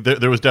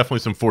 there was definitely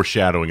some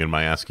foreshadowing in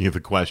my asking you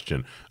the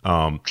question.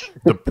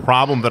 The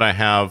problem that I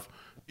have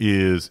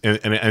is,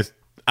 and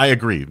I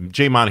agree,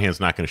 Jay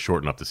Monahan's not going to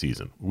shorten up the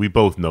season. We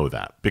both know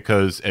that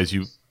because, as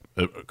you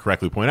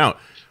correctly point out,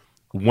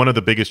 one of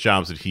the biggest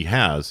jobs that he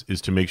has is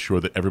to make sure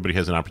that everybody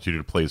has an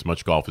opportunity to play as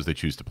much golf as they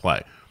choose to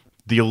play.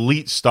 The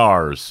elite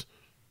stars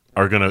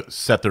are going to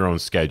set their own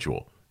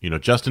schedule.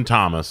 Justin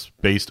Thomas,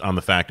 based on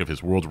the fact of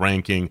his world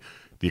ranking,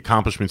 the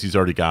accomplishments he's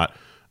already got,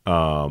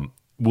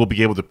 will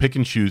be able to pick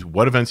and choose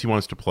what events he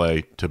wants to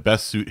play to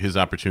best suit his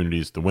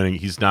opportunities. The winning,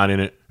 he's not in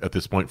it at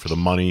this point for the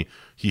money.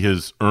 He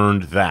has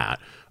earned that.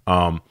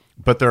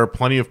 But there are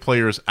plenty of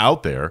players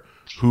out there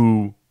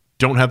who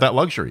don't have that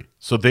luxury.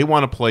 So they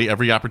want to play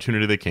every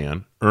opportunity they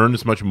can, earn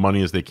as much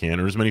money as they can,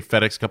 earn as many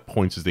FedEx Cup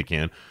points as they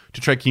can to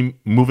try to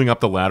keep moving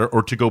up the ladder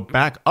or to go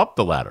back up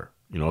the ladder,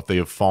 if they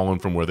have fallen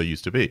from where they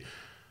used to be.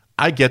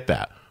 I get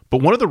that.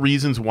 But one of the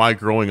reasons why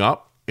growing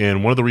up,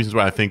 and one of the reasons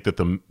why I think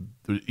that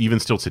even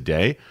still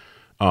today,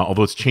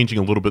 although it's changing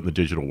a little bit in the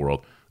digital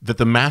world, that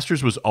the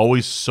Masters was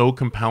always so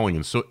compelling,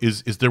 and so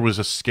is there was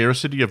a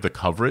scarcity of the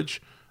coverage.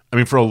 I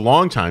mean, for a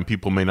long time,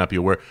 people may not be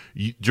aware.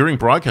 During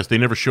broadcast, they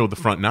never showed the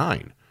front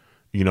nine.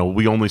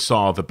 We only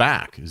saw the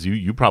back, as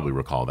you probably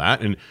recall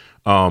that. And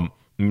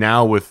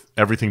now with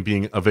everything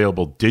being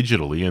available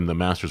digitally and the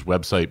Masters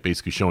website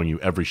basically showing you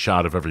every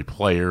shot of every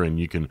player and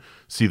you can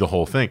see the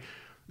whole thing,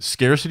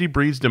 scarcity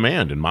breeds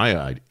demand in my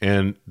eye.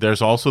 And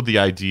there's also the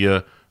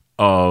idea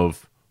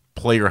of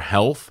player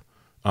health.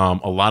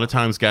 A lot of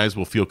times guys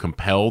will feel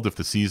compelled if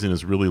the season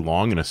is really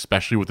long, and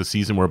especially with the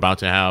season we're about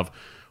to have,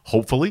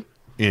 hopefully,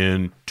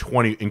 in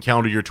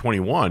calendar year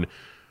 21,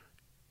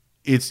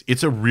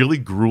 it's a really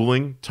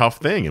grueling, tough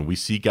thing. And we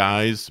see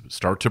guys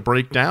start to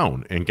break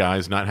down and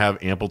guys not have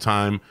ample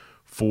time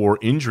for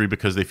injury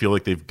because they feel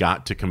like they've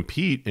got to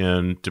compete.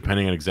 And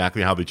depending on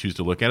exactly how they choose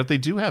to look at it, they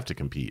do have to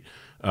compete.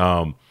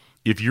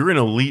 If you're an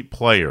elite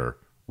player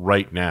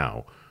right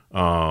now,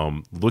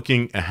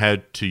 looking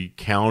ahead to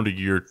calendar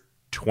year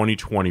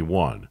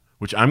 2021,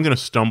 which I'm going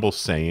to stumble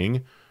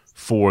saying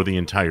for the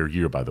entire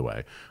year, by the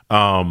way,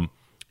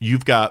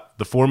 you've got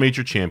the 4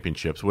 major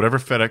championships, whatever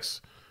FedEx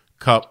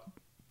Cup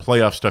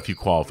playoff stuff you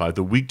qualify,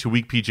 the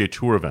week-to-week PGA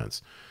Tour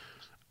events.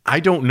 I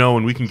don't know,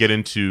 and we can get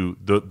into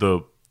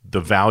the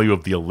value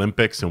of the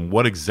Olympics and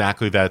what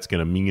exactly that's going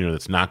to mean or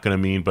that's not going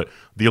to mean, but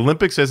the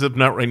Olympics, as of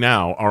not right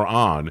now, are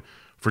on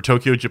for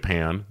Tokyo,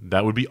 Japan.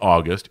 That would be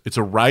August. It's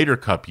a Ryder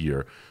Cup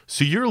year.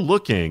 So you're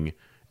looking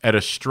at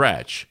a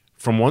stretch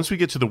from once we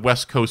get to the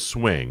West Coast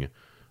swing,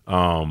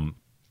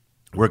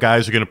 where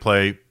guys are going to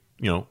play,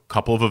 a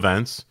couple of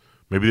events.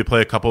 Maybe they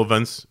play a couple of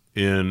events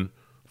in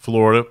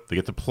Florida. They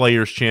get the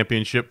Players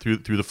Championship through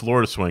the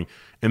Florida swing,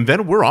 and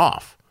then we're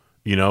off.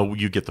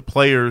 You get the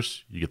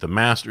Players, you get the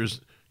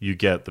Masters, you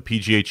get the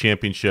PGA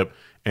Championship,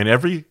 and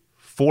every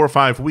 4 or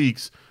 5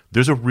 weeks,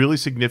 there's a really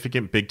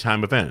significant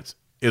big-time event,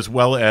 as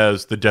well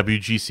as the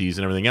WGCs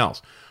and everything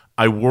else.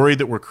 I worry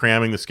that we're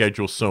cramming the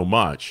schedule so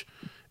much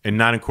and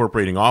not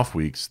incorporating off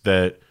weeks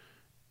that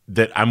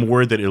I'm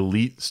worried that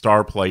elite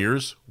star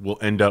players will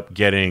end up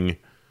getting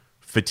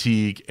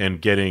fatigue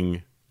and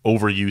getting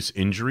overuse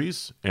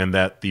injuries, and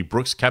that the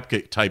Brooks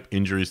Koepka type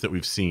injuries that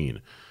we've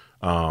seen,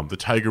 the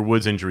Tiger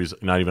Woods injuries,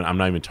 I'm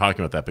not even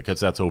talking about that because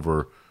that's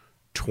over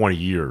 20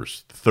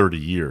 years, 30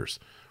 years.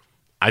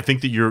 I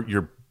think that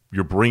you're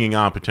bringing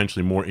on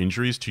potentially more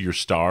injuries to your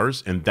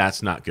stars, and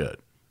that's not good.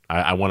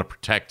 I want to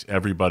protect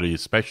everybody,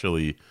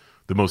 especially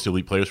the most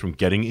elite players, from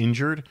getting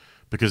injured,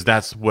 because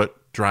that's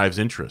what drives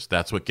interest.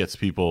 That's what gets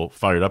people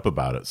fired up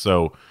about it.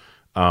 So,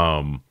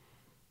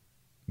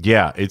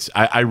 yeah,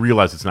 I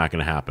realize it's not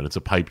going to happen. It's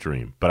a pipe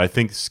dream. But I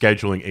think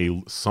scheduling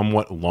a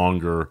somewhat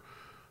longer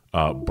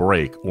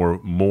break or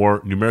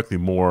numerically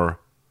more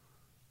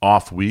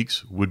off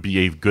weeks would be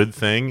a good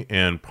thing.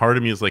 And part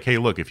of me is like, hey,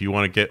 look, if you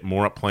want to get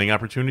more playing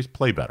opportunities,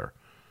 play better.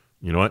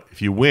 You know what?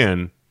 If you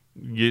win,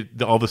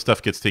 all this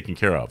stuff gets taken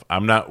care of.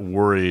 I'm not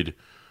worried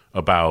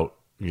about,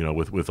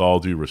 with all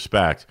due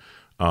respect,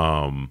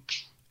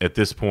 at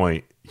this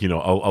point, a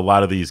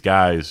lot of these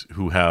guys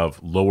who have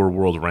lower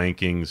world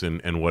rankings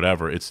and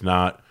whatever, it's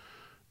not,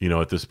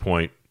 at this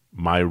point,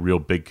 my real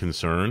big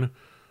concern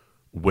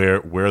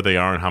where they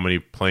are and how many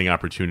playing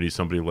opportunities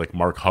somebody like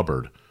Mark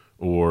Hubbard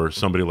or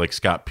somebody like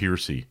Scott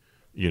Piercy,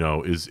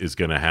 is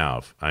going to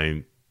have.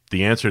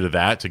 The answer to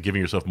that, to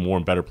giving yourself more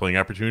and better playing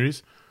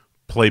opportunities,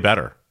 play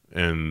better,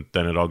 and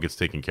then it all gets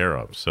taken care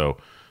of. So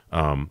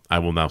I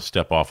will now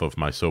step off of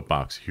my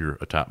soapbox here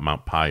atop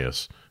Mount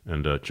Pius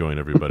and join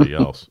everybody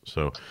else.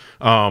 So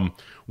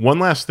one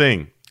last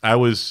thing. I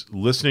was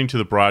listening to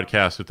the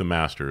broadcast at the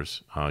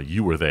Masters.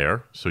 You were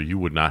there, so you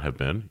would not have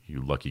been,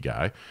 you lucky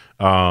guy.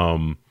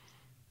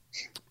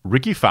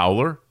 Ricky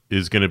Fowler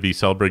is going to be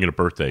celebrating a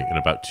birthday in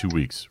about 2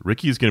 weeks.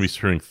 Ricky is going to be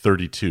turning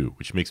 32,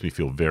 which makes me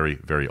feel very,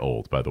 very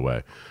old, by the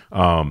way.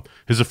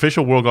 His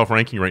official world golf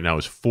ranking right now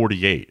is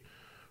 48.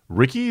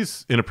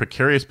 Ricky's in a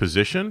precarious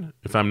position,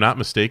 if I'm not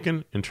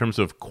mistaken, in terms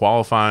of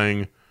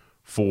qualifying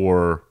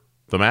for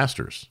the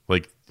Masters.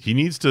 Like, he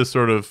needs to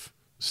sort of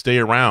stay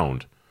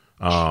around.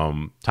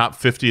 Top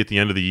 50 at the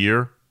end of the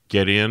year,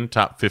 get in.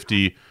 Top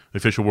 50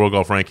 official world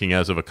golf ranking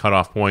as of a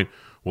cutoff point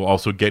will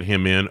also get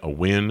him in. A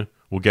win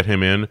will get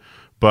him in.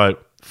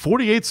 But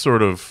 48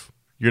 sort of,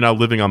 you're now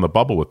living on the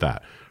bubble with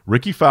that.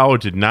 Ricky Fowler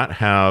did not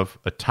have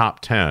a top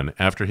 10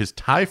 after his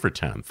tie for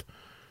 10th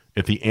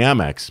at the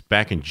Amex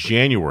back in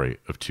January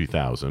of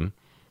 2000.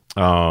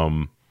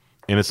 And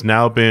it's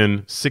now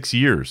been 6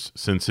 years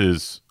since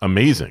his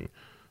amazing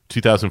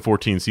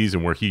 2014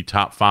 season where he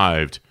top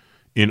fived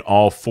in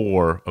all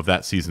 4 of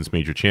that season's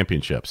major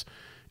championships.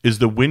 Is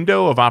the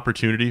window of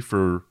opportunity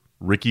for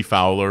Ricky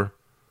Fowler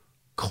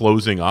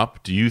closing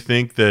up? Do you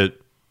think that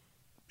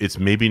it's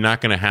maybe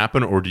not going to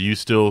happen, or do you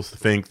still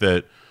think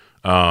that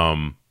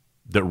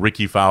that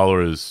Ricky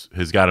Fowler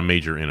has got a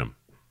major in him?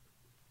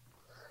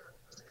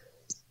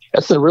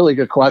 That's a really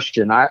good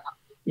question.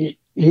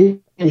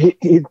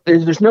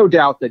 There's no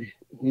doubt that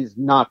he's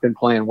not been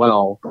playing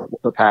well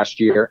the past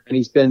year, and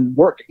he's been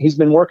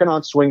working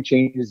on swing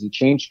changes. He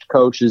changed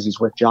coaches. He's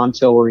with John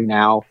Tillery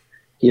now.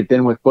 He had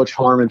been with Butch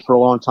Harmon for a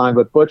long time,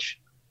 but Butch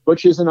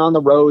isn't on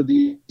the road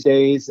these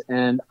days.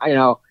 And I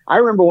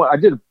remember when I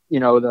did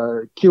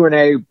the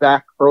Q&A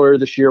back earlier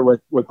this year with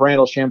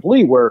Brandel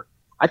Chambly, where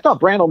I thought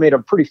Brandel made a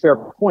pretty fair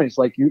point. It's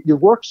like you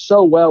work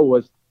so well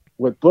with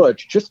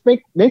Butch, just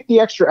make the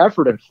extra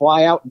effort and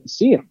fly out and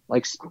see him.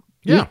 Like,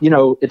 yeah,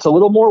 it's a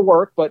little more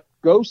work, but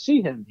go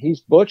see him.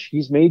 He's Butch.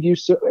 He's made you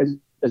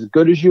as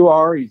good as you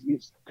are.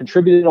 He's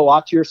contributed a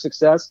lot to your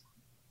success.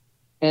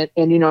 And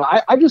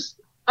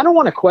I don't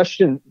want to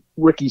question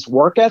Ricky's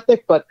work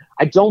ethic, but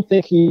I don't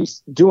think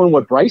he's doing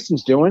what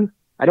Bryson's doing.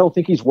 I don't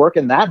think he's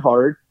working that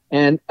hard.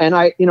 And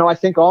I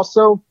think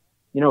also,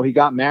 he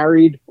got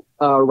married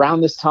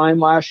around this time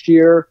last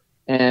year,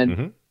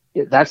 and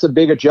that's a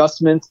big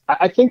adjustment.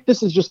 I think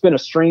this has just been a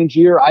strange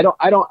year. I don't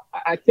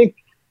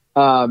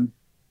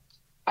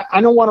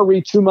want to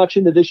read too much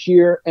into this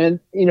year. And,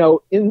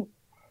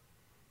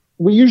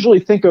 we usually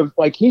think of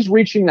like he's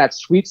reaching that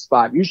sweet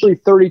spot, usually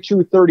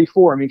 32,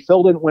 34. I mean,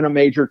 Phil didn't win a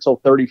major till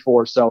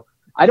 34. So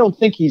I don't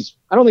think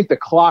the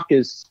clock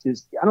is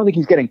I don't think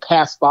he's getting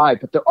passed by,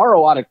 but there are a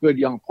lot of good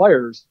young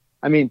players.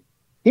 I mean,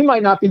 he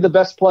might not be the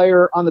best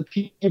player on the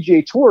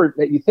PGA Tour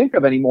that you think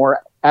of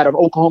anymore out of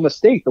Oklahoma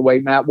State, the way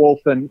Matt Wolff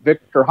and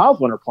Victor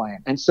Hovland are playing.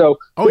 And so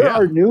there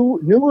are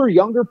newer,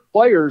 younger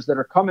players that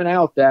are coming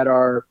out that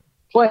are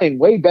playing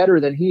way better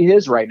than he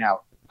is right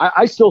now.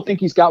 I still think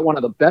he's got one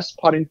of the best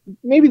putting,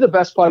 maybe the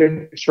best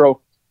putting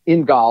stroke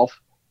in golf.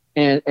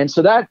 And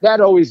so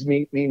that always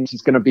means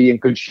he's going to be in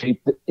good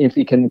shape if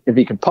he can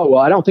putt well.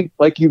 I don't think,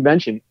 like you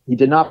mentioned, he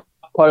did not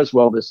putt as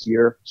well this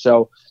year.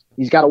 So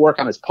he's got to work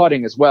on his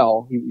putting as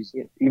well. He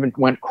even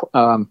went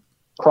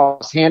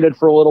cross-handed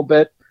for a little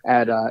bit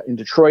in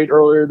Detroit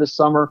earlier this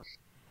summer.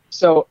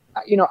 So,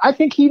 I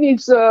think he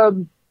needs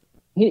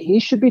he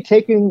should be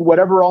taking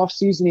whatever off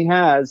season he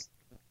has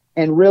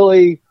and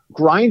really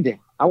grinding.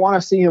 I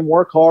want to see him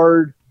work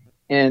hard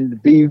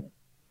and be,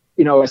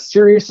 as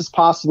serious as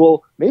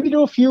possible. Maybe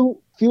do a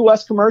few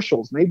less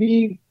commercials.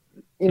 Maybe,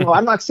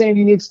 I'm not saying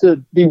he needs to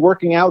be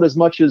working out as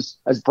much as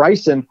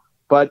Bryson,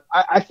 but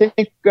I think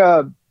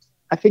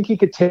he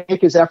could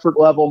take his effort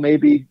level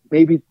maybe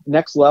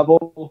next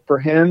level for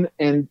him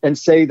and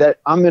say that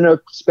I'm going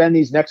to spend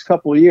these next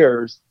couple of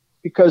years,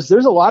 because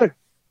there's a lot of,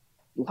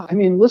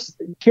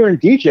 listen, Kieran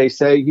DJ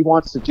say he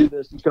wants to do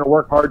this. He's going to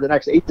work hard the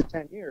next 8 to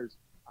 10 years.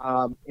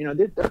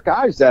 There are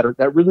guys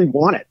that really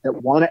want it,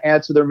 that want to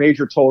add to their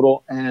major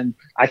total. And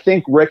I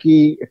think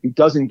Ricky, if he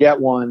doesn't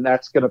get one,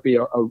 that's going to be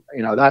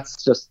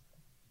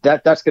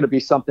that's going to be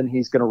something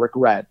he's going to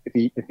regret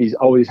if he's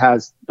always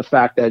has the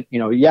fact that,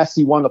 yes,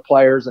 he won the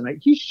Players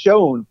and he's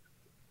shown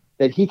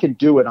that he can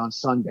do it on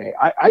Sunday.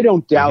 I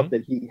don't doubt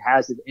that he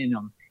has it in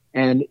him.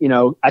 And,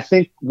 I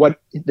think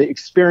what the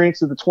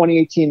experience of the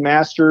 2018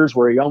 Masters,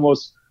 where he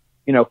almost,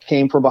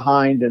 came from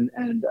behind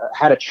and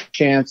had a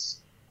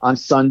chance on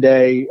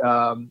Sunday,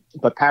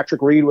 but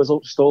Patrick Reed was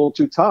still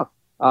too tough.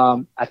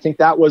 I think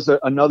that was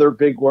another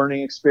big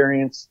learning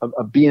experience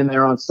of being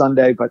there on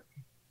Sunday. But,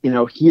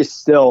 he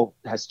still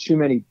has too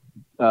many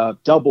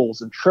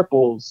doubles and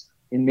triples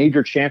in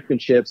major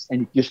championships,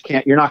 and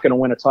you're not going to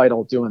win a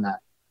title doing that.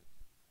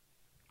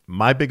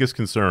 My biggest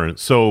concern,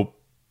 so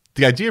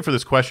the idea for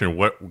this question,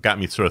 what got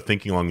me sort of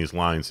thinking along these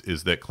lines,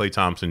 is that Klay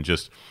Thompson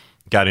just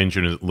got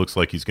injured and it looks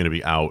like he's going to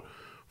be out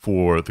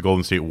for the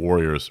Golden State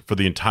Warriors for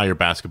the entire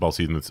basketball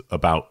season that's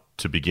about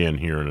to begin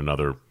here in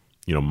another,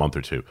 month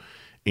or two.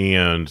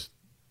 And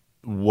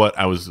what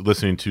I was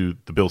listening to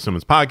the Bill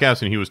Simmons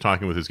podcast, and he was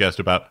talking with his guest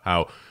about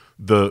how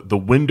the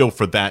window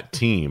for that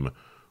team,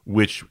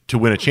 which to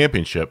win a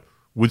championship,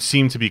 would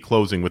seem to be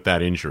closing with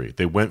that injury.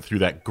 They went through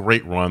that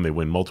great run. They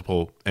win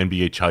multiple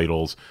NBA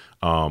titles.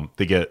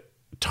 They get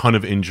a ton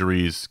of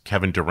injuries.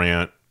 Kevin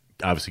Durant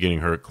obviously getting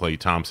hurt, Klay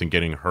Thompson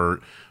getting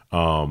hurt,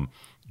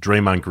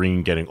 Draymond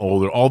Green getting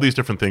older, all these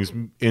different things.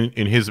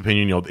 In his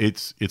opinion,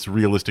 it's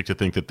realistic to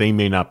think that they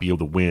may not be able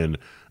to win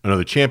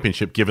another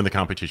championship given the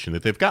competition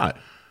that they've got.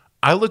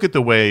 I look at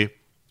the way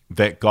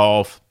that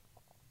golf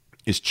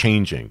is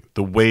changing,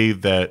 the way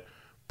that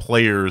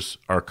players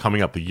are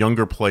coming up, the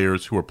younger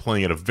players who are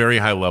playing at a very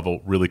high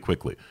level really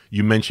quickly.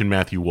 You mentioned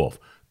Matthew Wolff.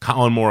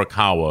 Colin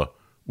Morikawa,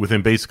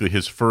 within basically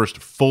his first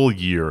full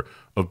year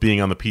of being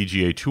on the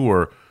PGA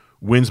Tour,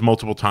 wins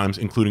multiple times,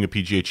 including a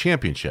PGA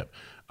Championship.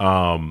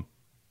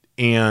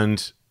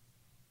 And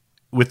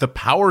with the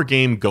power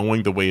game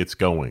going the way it's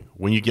going,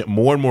 when you get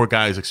more and more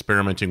guys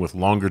experimenting with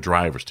longer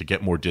drivers to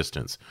get more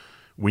distance,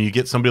 when you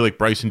get somebody like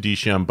Bryson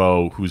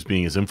DeChambeau, who's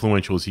being as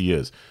influential as he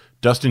is,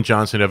 Dustin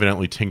Johnson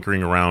evidently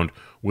tinkering around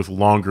with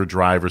longer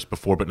drivers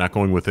before, but not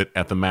going with it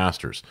at the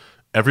Masters.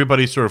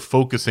 Everybody's sort of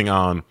focusing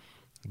on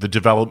the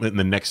development and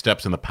the next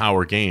steps in the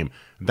power game.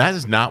 That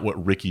is not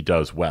what Ricky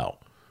does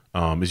well.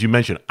 As you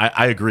mentioned,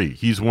 I agree.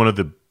 He's one of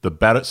the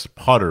best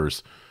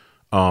putters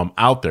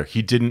out there.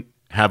 He didn't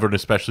have an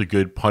especially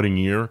good putting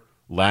year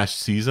last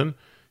season.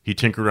 He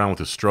tinkered around with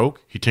his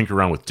stroke. He tinkered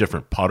around with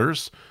different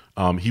putters.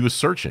 He was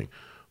searching.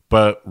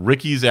 But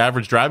Ricky's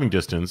average driving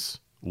distance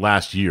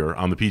last year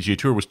on the PGA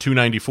Tour was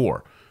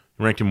 294.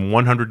 He ranked him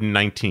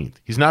 119th.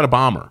 He's not a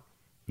bomber.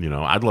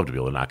 I'd love to be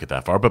able to knock it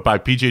that far, but by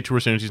PGA Tour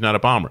standards, he's not a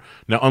bomber.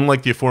 Now,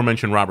 unlike the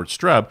aforementioned Robert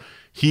Streb,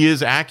 he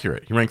is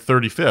accurate. He ranked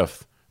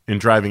 35th in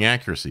driving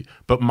accuracy.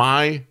 But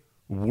my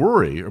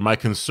worry or my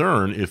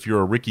concern, if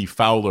you're a Ricky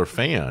Fowler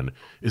fan,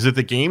 is that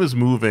the game is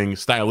moving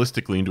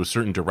stylistically into a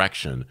certain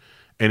direction,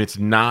 and it's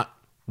not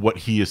what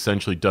he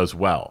essentially does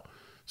well.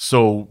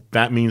 So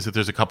that means that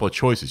there's a couple of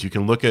choices. You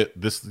can look at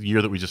this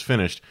year that we just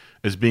finished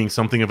as being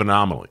something of an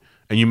anomaly.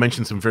 And you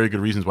mentioned some very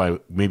good reasons why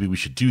maybe we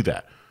should do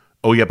that.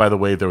 Oh, yeah, by the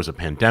way, there was a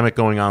pandemic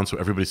going on, so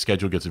everybody's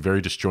schedule gets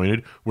very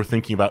disjointed. We're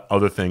thinking about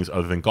other things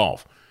other than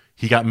golf.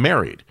 He got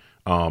married.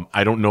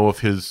 I don't know if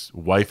his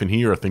wife and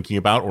he are thinking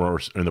about or are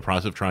in the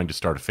process of trying to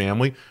start a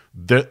family.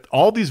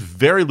 All these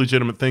very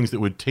legitimate things that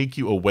would take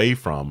you away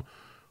from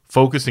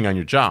focusing on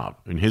your job.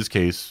 In his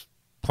case,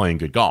 playing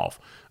good golf.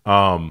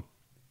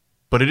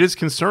 But it is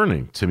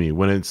concerning to me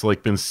when it's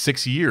like been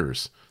 6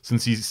 years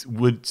since he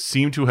would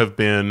seem to have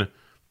been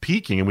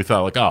peaking, and we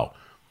thought like, oh,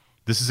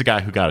 this is a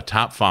guy who got a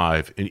top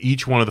 5 in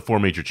each one of the 4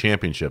 major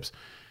championships.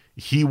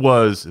 He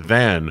was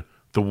then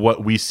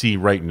what we see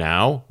right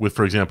now with,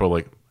 for example,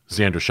 like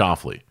Xander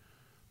Schauffele.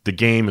 The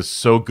game is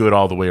so good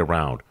all the way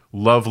around.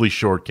 Lovely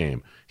short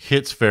game.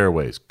 Hits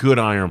fairways. Good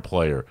iron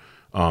player.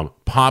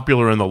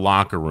 Popular in the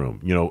locker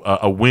room.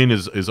 A win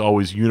is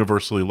always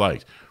universally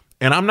liked.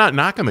 And I'm not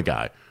knocking the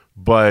guy,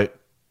 but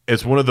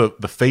as one of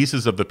the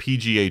faces of the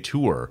PGA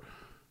Tour,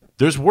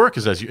 there's work,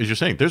 as you're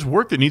saying, there's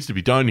work that needs to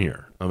be done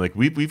here. I'm like,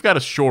 we've got to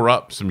shore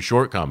up some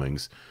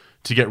shortcomings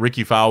to get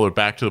Ricky Fowler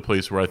back to the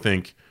place where I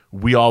think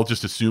we all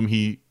just assume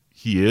he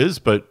is,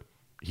 but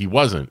he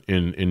wasn't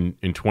in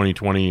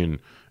 2020 and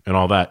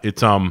all that.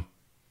 It's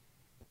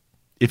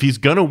if he's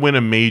gonna win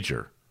a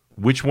major,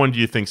 which one do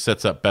you think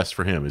sets up best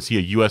for him? Is he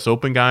a U.S.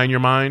 Open guy in your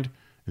mind?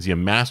 Is he a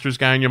Masters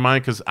guy in your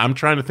mind? Because I'm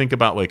trying to think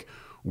about like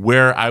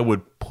where I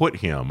would put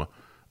him,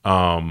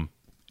 and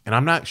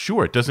I'm not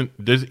sure.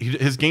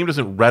 His game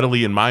doesn't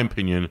readily, in my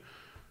opinion,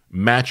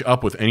 match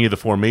up with any of the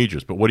 4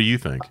 majors. But what do you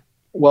think?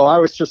 Well, I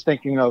was just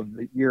thinking of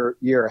the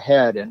year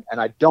ahead, and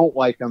I don't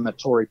like him at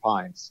Torrey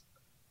Pines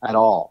at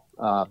all.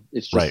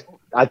 It's just right.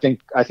 I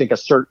think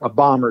a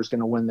bomber is going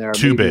to win there.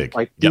 Too Maybe big,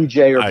 like yep,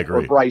 DJ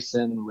or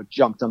Bryson would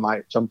jump to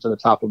the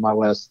top of my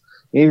list.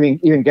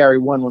 Even Gary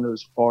Won,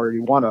 who's already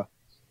won a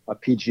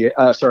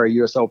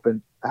U.S.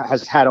 Open,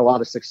 has had a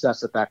lot of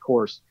success at that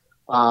course.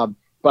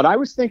 But I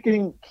was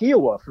thinking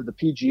Kiowa for the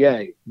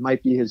PGA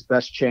might be his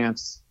best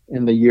chance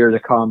in the year to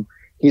come.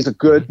 He's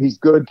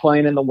good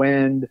playing in the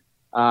wind.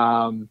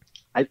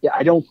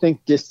 I don't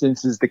think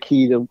distance is the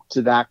key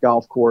to that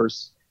golf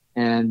course.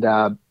 And,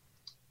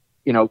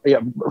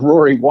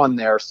 Rory won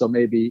there, so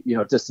maybe,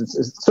 distance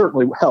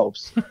certainly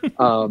helps.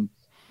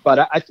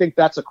 But I think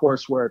that's a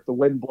course where if the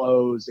wind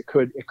blows, it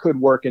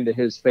could work into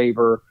his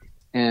favor.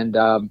 And,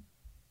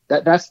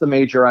 that's the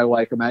major I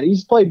like him at.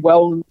 He's played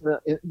well.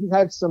 He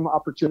had some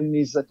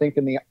opportunities, I think,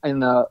 in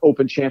the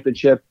Open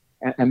Championship,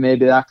 and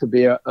maybe that could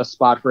be a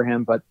spot for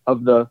him. But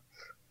of the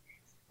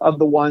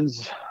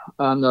ones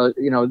on the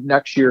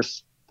next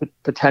year's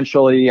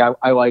potentially,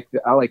 I like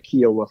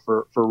Kiowa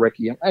for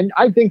Ricky. And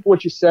I think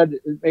what you said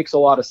makes a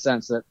lot of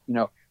sense. That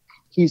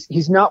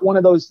he's not one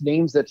of those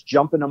names that's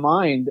jumping to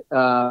mind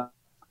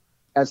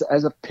as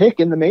a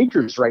pick in the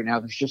majors right now.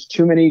 There's just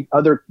too many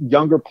other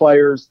younger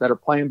players that are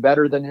playing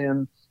better than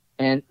him.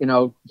 And,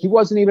 he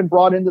wasn't even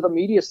brought into the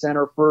media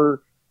center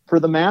for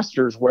the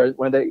Masters where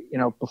they,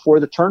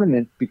 before the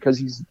tournament, because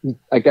he's,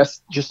 I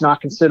guess, just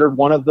not considered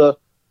one of the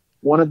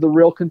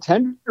real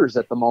contenders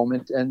at the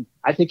moment. And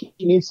I think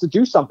he needs to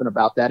do something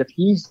about that. If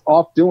he's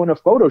off doing a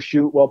photo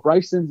shoot while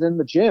Bryson's in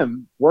the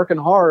gym working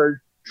hard,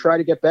 try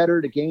to get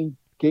better, to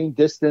gain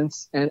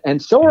distance. And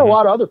so are a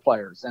lot of other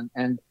players.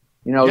 And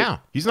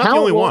he's not the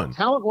only one.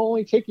 Talent will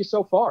only take you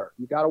so far.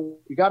 You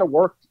gotta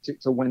work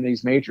to win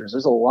these majors.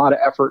 There's a lot of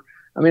effort.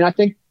 I mean, I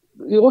think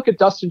you look at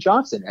Dustin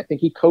Johnson. I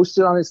think he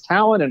coasted on his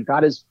talent and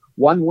got his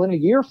 1 win a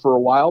year for a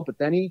while, but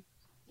then he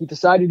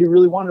decided he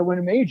really wanted to win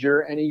a major,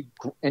 and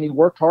he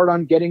worked hard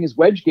on getting his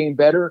wedge game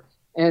better.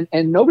 And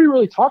nobody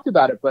really talked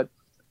about it, but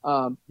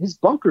his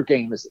bunker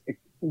game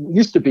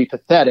used to be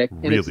pathetic,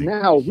 and it's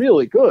now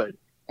really good.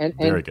 And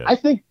very good. I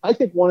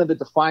think one of the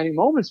defining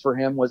moments for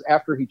him was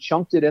after he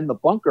chunked it in the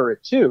bunker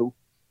at 2.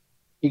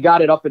 He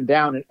got it up and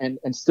down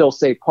and still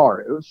saved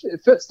par.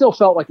 It still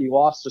felt like he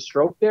lost a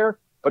stroke there,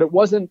 but it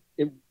wasn't.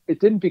 It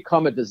didn't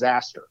become a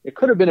disaster. It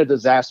could have been a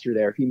disaster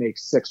there if he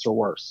makes 6 or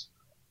worse.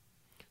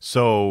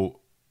 So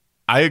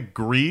I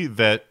agree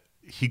that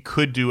he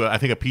could do. I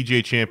think a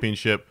PGA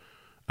Championship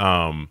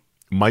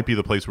might be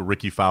the place where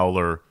Ricky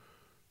Fowler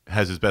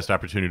has his best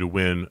opportunity to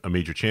win a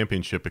major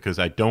championship, because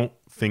I don't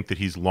think that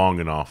he's long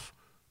enough.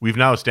 We've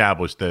now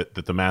established that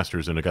the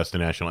Masters and Augusta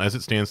National, as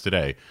it stands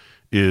today,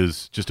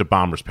 is just a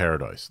bomber's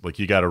paradise. Like,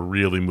 you got to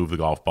really move the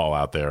golf ball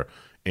out there,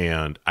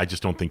 and I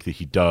just don't think that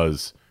he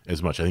does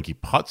as much. I think he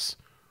putts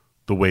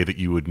the way that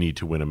you would need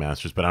to win a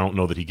Masters, but I don't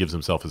know that he gives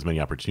himself as many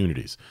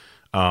opportunities.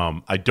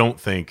 I don't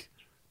think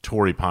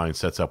Torrey Pines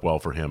sets up well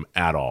for him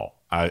at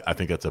all. I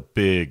think that's a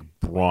big,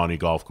 brawny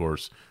golf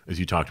course, as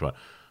you talked about.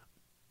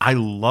 I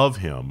love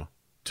him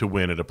to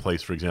win at a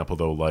place, for example,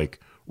 though, like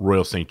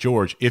Royal St.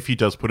 George, if he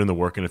does put in the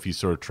work and if he's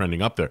sort of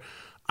trending up there.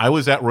 I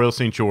was at Royal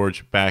St.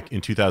 George back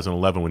in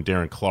 2011 when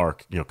Darren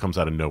Clarke, comes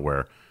out of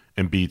nowhere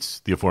and beats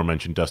the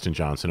aforementioned Dustin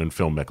Johnson and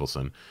Phil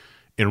Mickelson.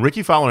 And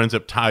Ricky Fowler ends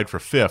up tied for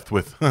 5th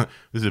with, this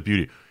is a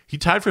beauty, he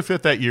tied for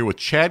 5th that year with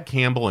Chad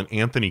Campbell and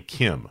Anthony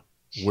Kim.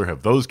 Where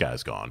have those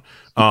guys gone?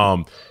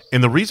 And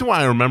the reason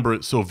why I remember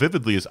it so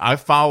vividly is I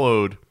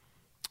followed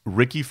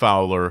Ricky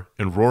Fowler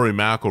and Rory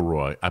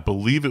McIlroy. I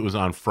believe it was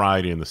on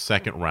Friday in the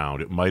second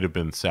round. It might have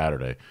been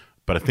Saturday,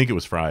 but I think it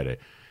was Friday.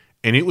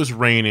 And it was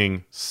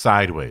raining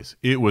sideways.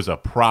 It was a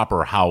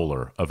proper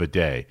howler of a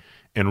day.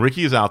 And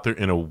Ricky is out there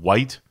in a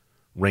white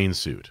rain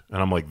suit.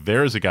 And I'm like,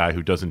 there's a guy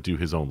who doesn't do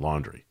his own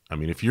laundry. I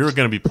mean, if you're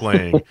going to be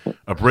playing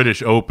a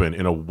British Open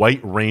in a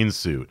white rain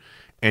suit,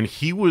 and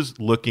he was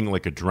looking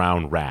like a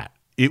drowned rat.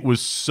 It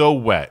was so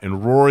wet,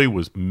 and Rory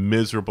was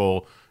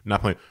miserable not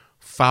playing.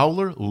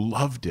 Fowler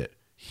loved it.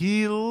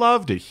 He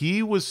loved it.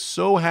 He was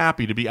so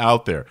happy to be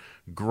out there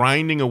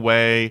grinding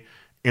away,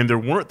 and there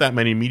weren't that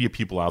many media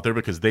people out there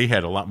because they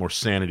had a lot more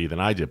sanity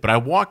than I did. But I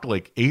walked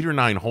like 8 or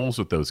 9 holes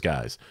with those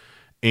guys,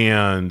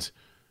 and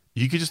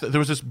you could just, there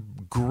was this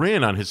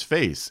grin on his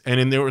face, and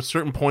then there were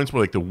certain points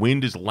where like the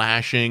wind is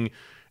lashing,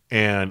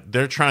 and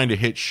they're trying to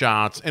hit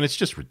shots, and it's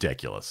just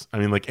ridiculous. I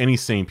mean, like any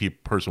sane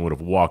person would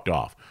have walked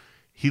off.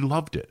 He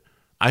loved it.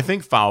 I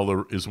think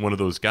Fowler is one of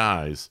those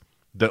guys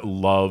that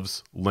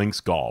loves links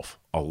golf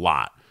a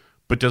lot,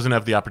 but doesn't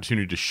have the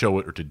opportunity to show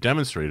it or to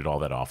demonstrate it all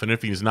that often.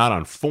 If he's not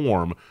on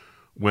form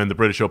when the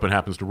British Open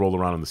happens to roll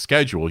around on the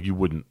schedule, you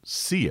wouldn't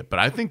see it. But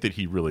I think that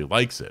he really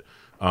likes it.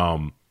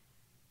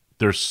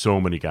 There's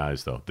so many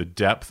guys, though. The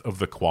depth of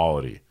the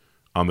quality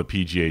on the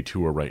PGA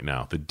Tour right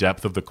now, the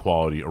depth of the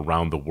quality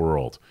around the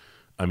world.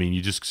 I mean,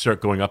 you just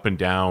start going up and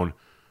down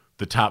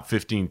the top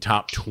 15,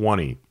 top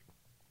 20.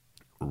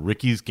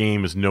 Ricky's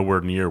game is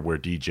nowhere near where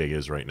DJ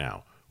is right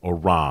now, or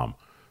Rahm,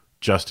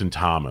 Justin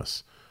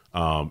Thomas.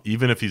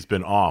 Even if he's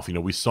been off,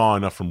 we saw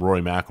enough from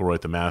Rory McIlroy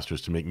at the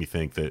Masters to make me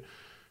think that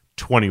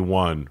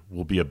 21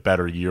 will be a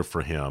better year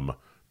for him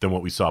than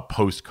what we saw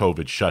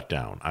post-COVID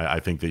shutdown. I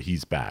think that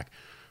he's back.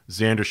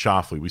 Xander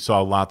Schauffele, we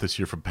saw a lot this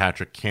year from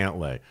Patrick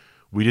Cantlay.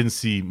 We didn't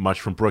see much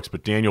from Brooks,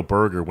 but Daniel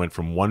Berger went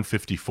from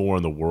 154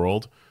 in the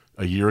world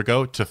a year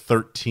ago to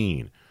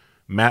 13.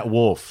 Matt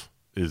Wolff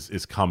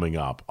is coming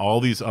up. All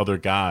these other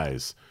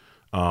guys,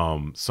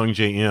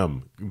 Sungjae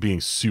Im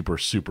being super,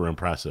 super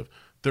impressive.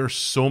 There are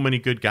so many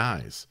good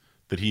guys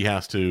that he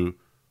has to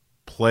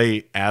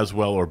play as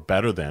well or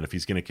better than if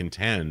he's going to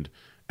contend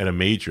at a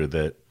major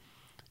that,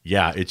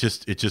 yeah, it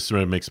just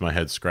sort of makes my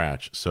head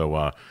scratch.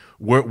 So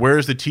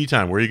where's the tee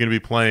time? Where are you going to be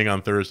playing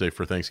on Thursday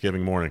for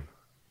Thanksgiving morning?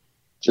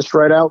 Just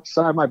right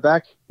outside my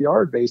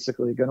backyard,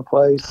 basically. Going to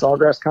play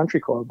Sawgrass Country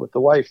Club with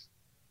the wife.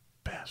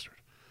 Bastard.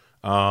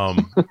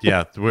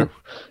 Yeah,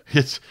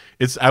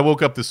 it's. I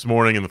woke up this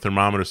morning and the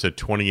thermometer said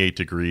 28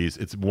 degrees.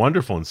 It's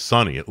wonderful and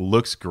sunny. It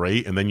looks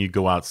great, and then you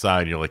go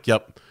outside and you're like,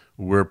 "Yep,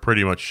 we're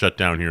pretty much shut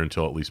down here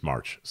until at least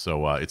March."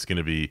 So it's going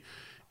to be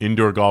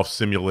indoor golf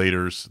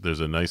simulators. There's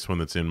a nice one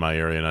that's in my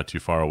area, not too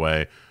far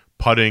away.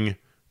 Putting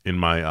in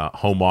my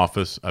home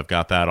office. I've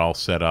got that all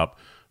set up.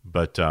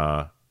 But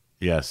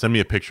yeah, send me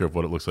a picture of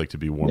what it looks like to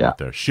be warm up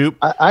there. Shoot,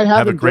 I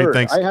have a great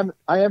Thanksgiving.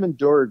 I have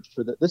endured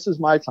for that. This is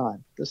my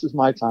time. This is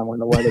my time when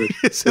the weather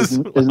is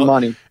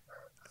money.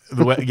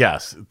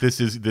 Yes, this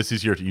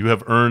is your. You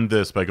have earned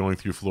this by going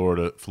through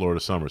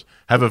Florida summers.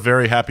 Have a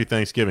very happy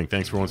Thanksgiving.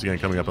 Thanks for once again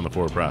coming up on the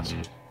Forward Press.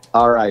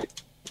 All right,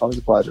 always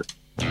a pleasure.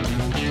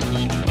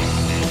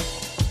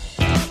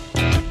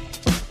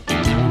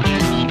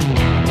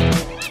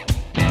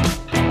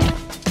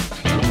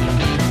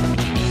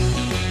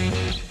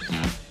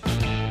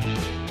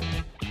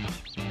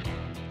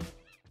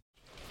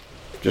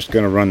 Just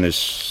going to run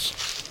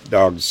this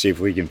dog to see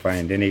if we can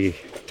find any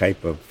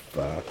type of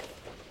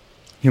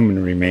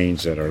human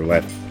remains that are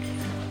left.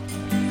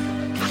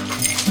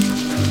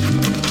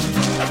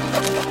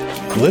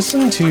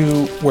 Listen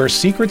to Where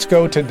Secrets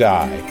Go to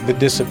Die, The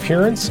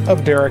Disappearance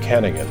of Derek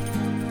Hennigan.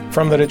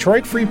 From the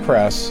Detroit Free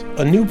Press,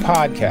 a new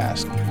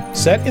podcast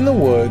set in the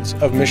woods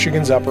of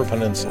Michigan's Upper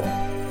Peninsula.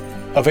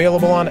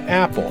 Available on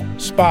Apple,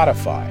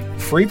 Spotify,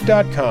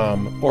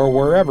 Freep.com, or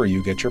wherever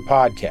you get your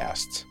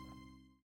podcasts.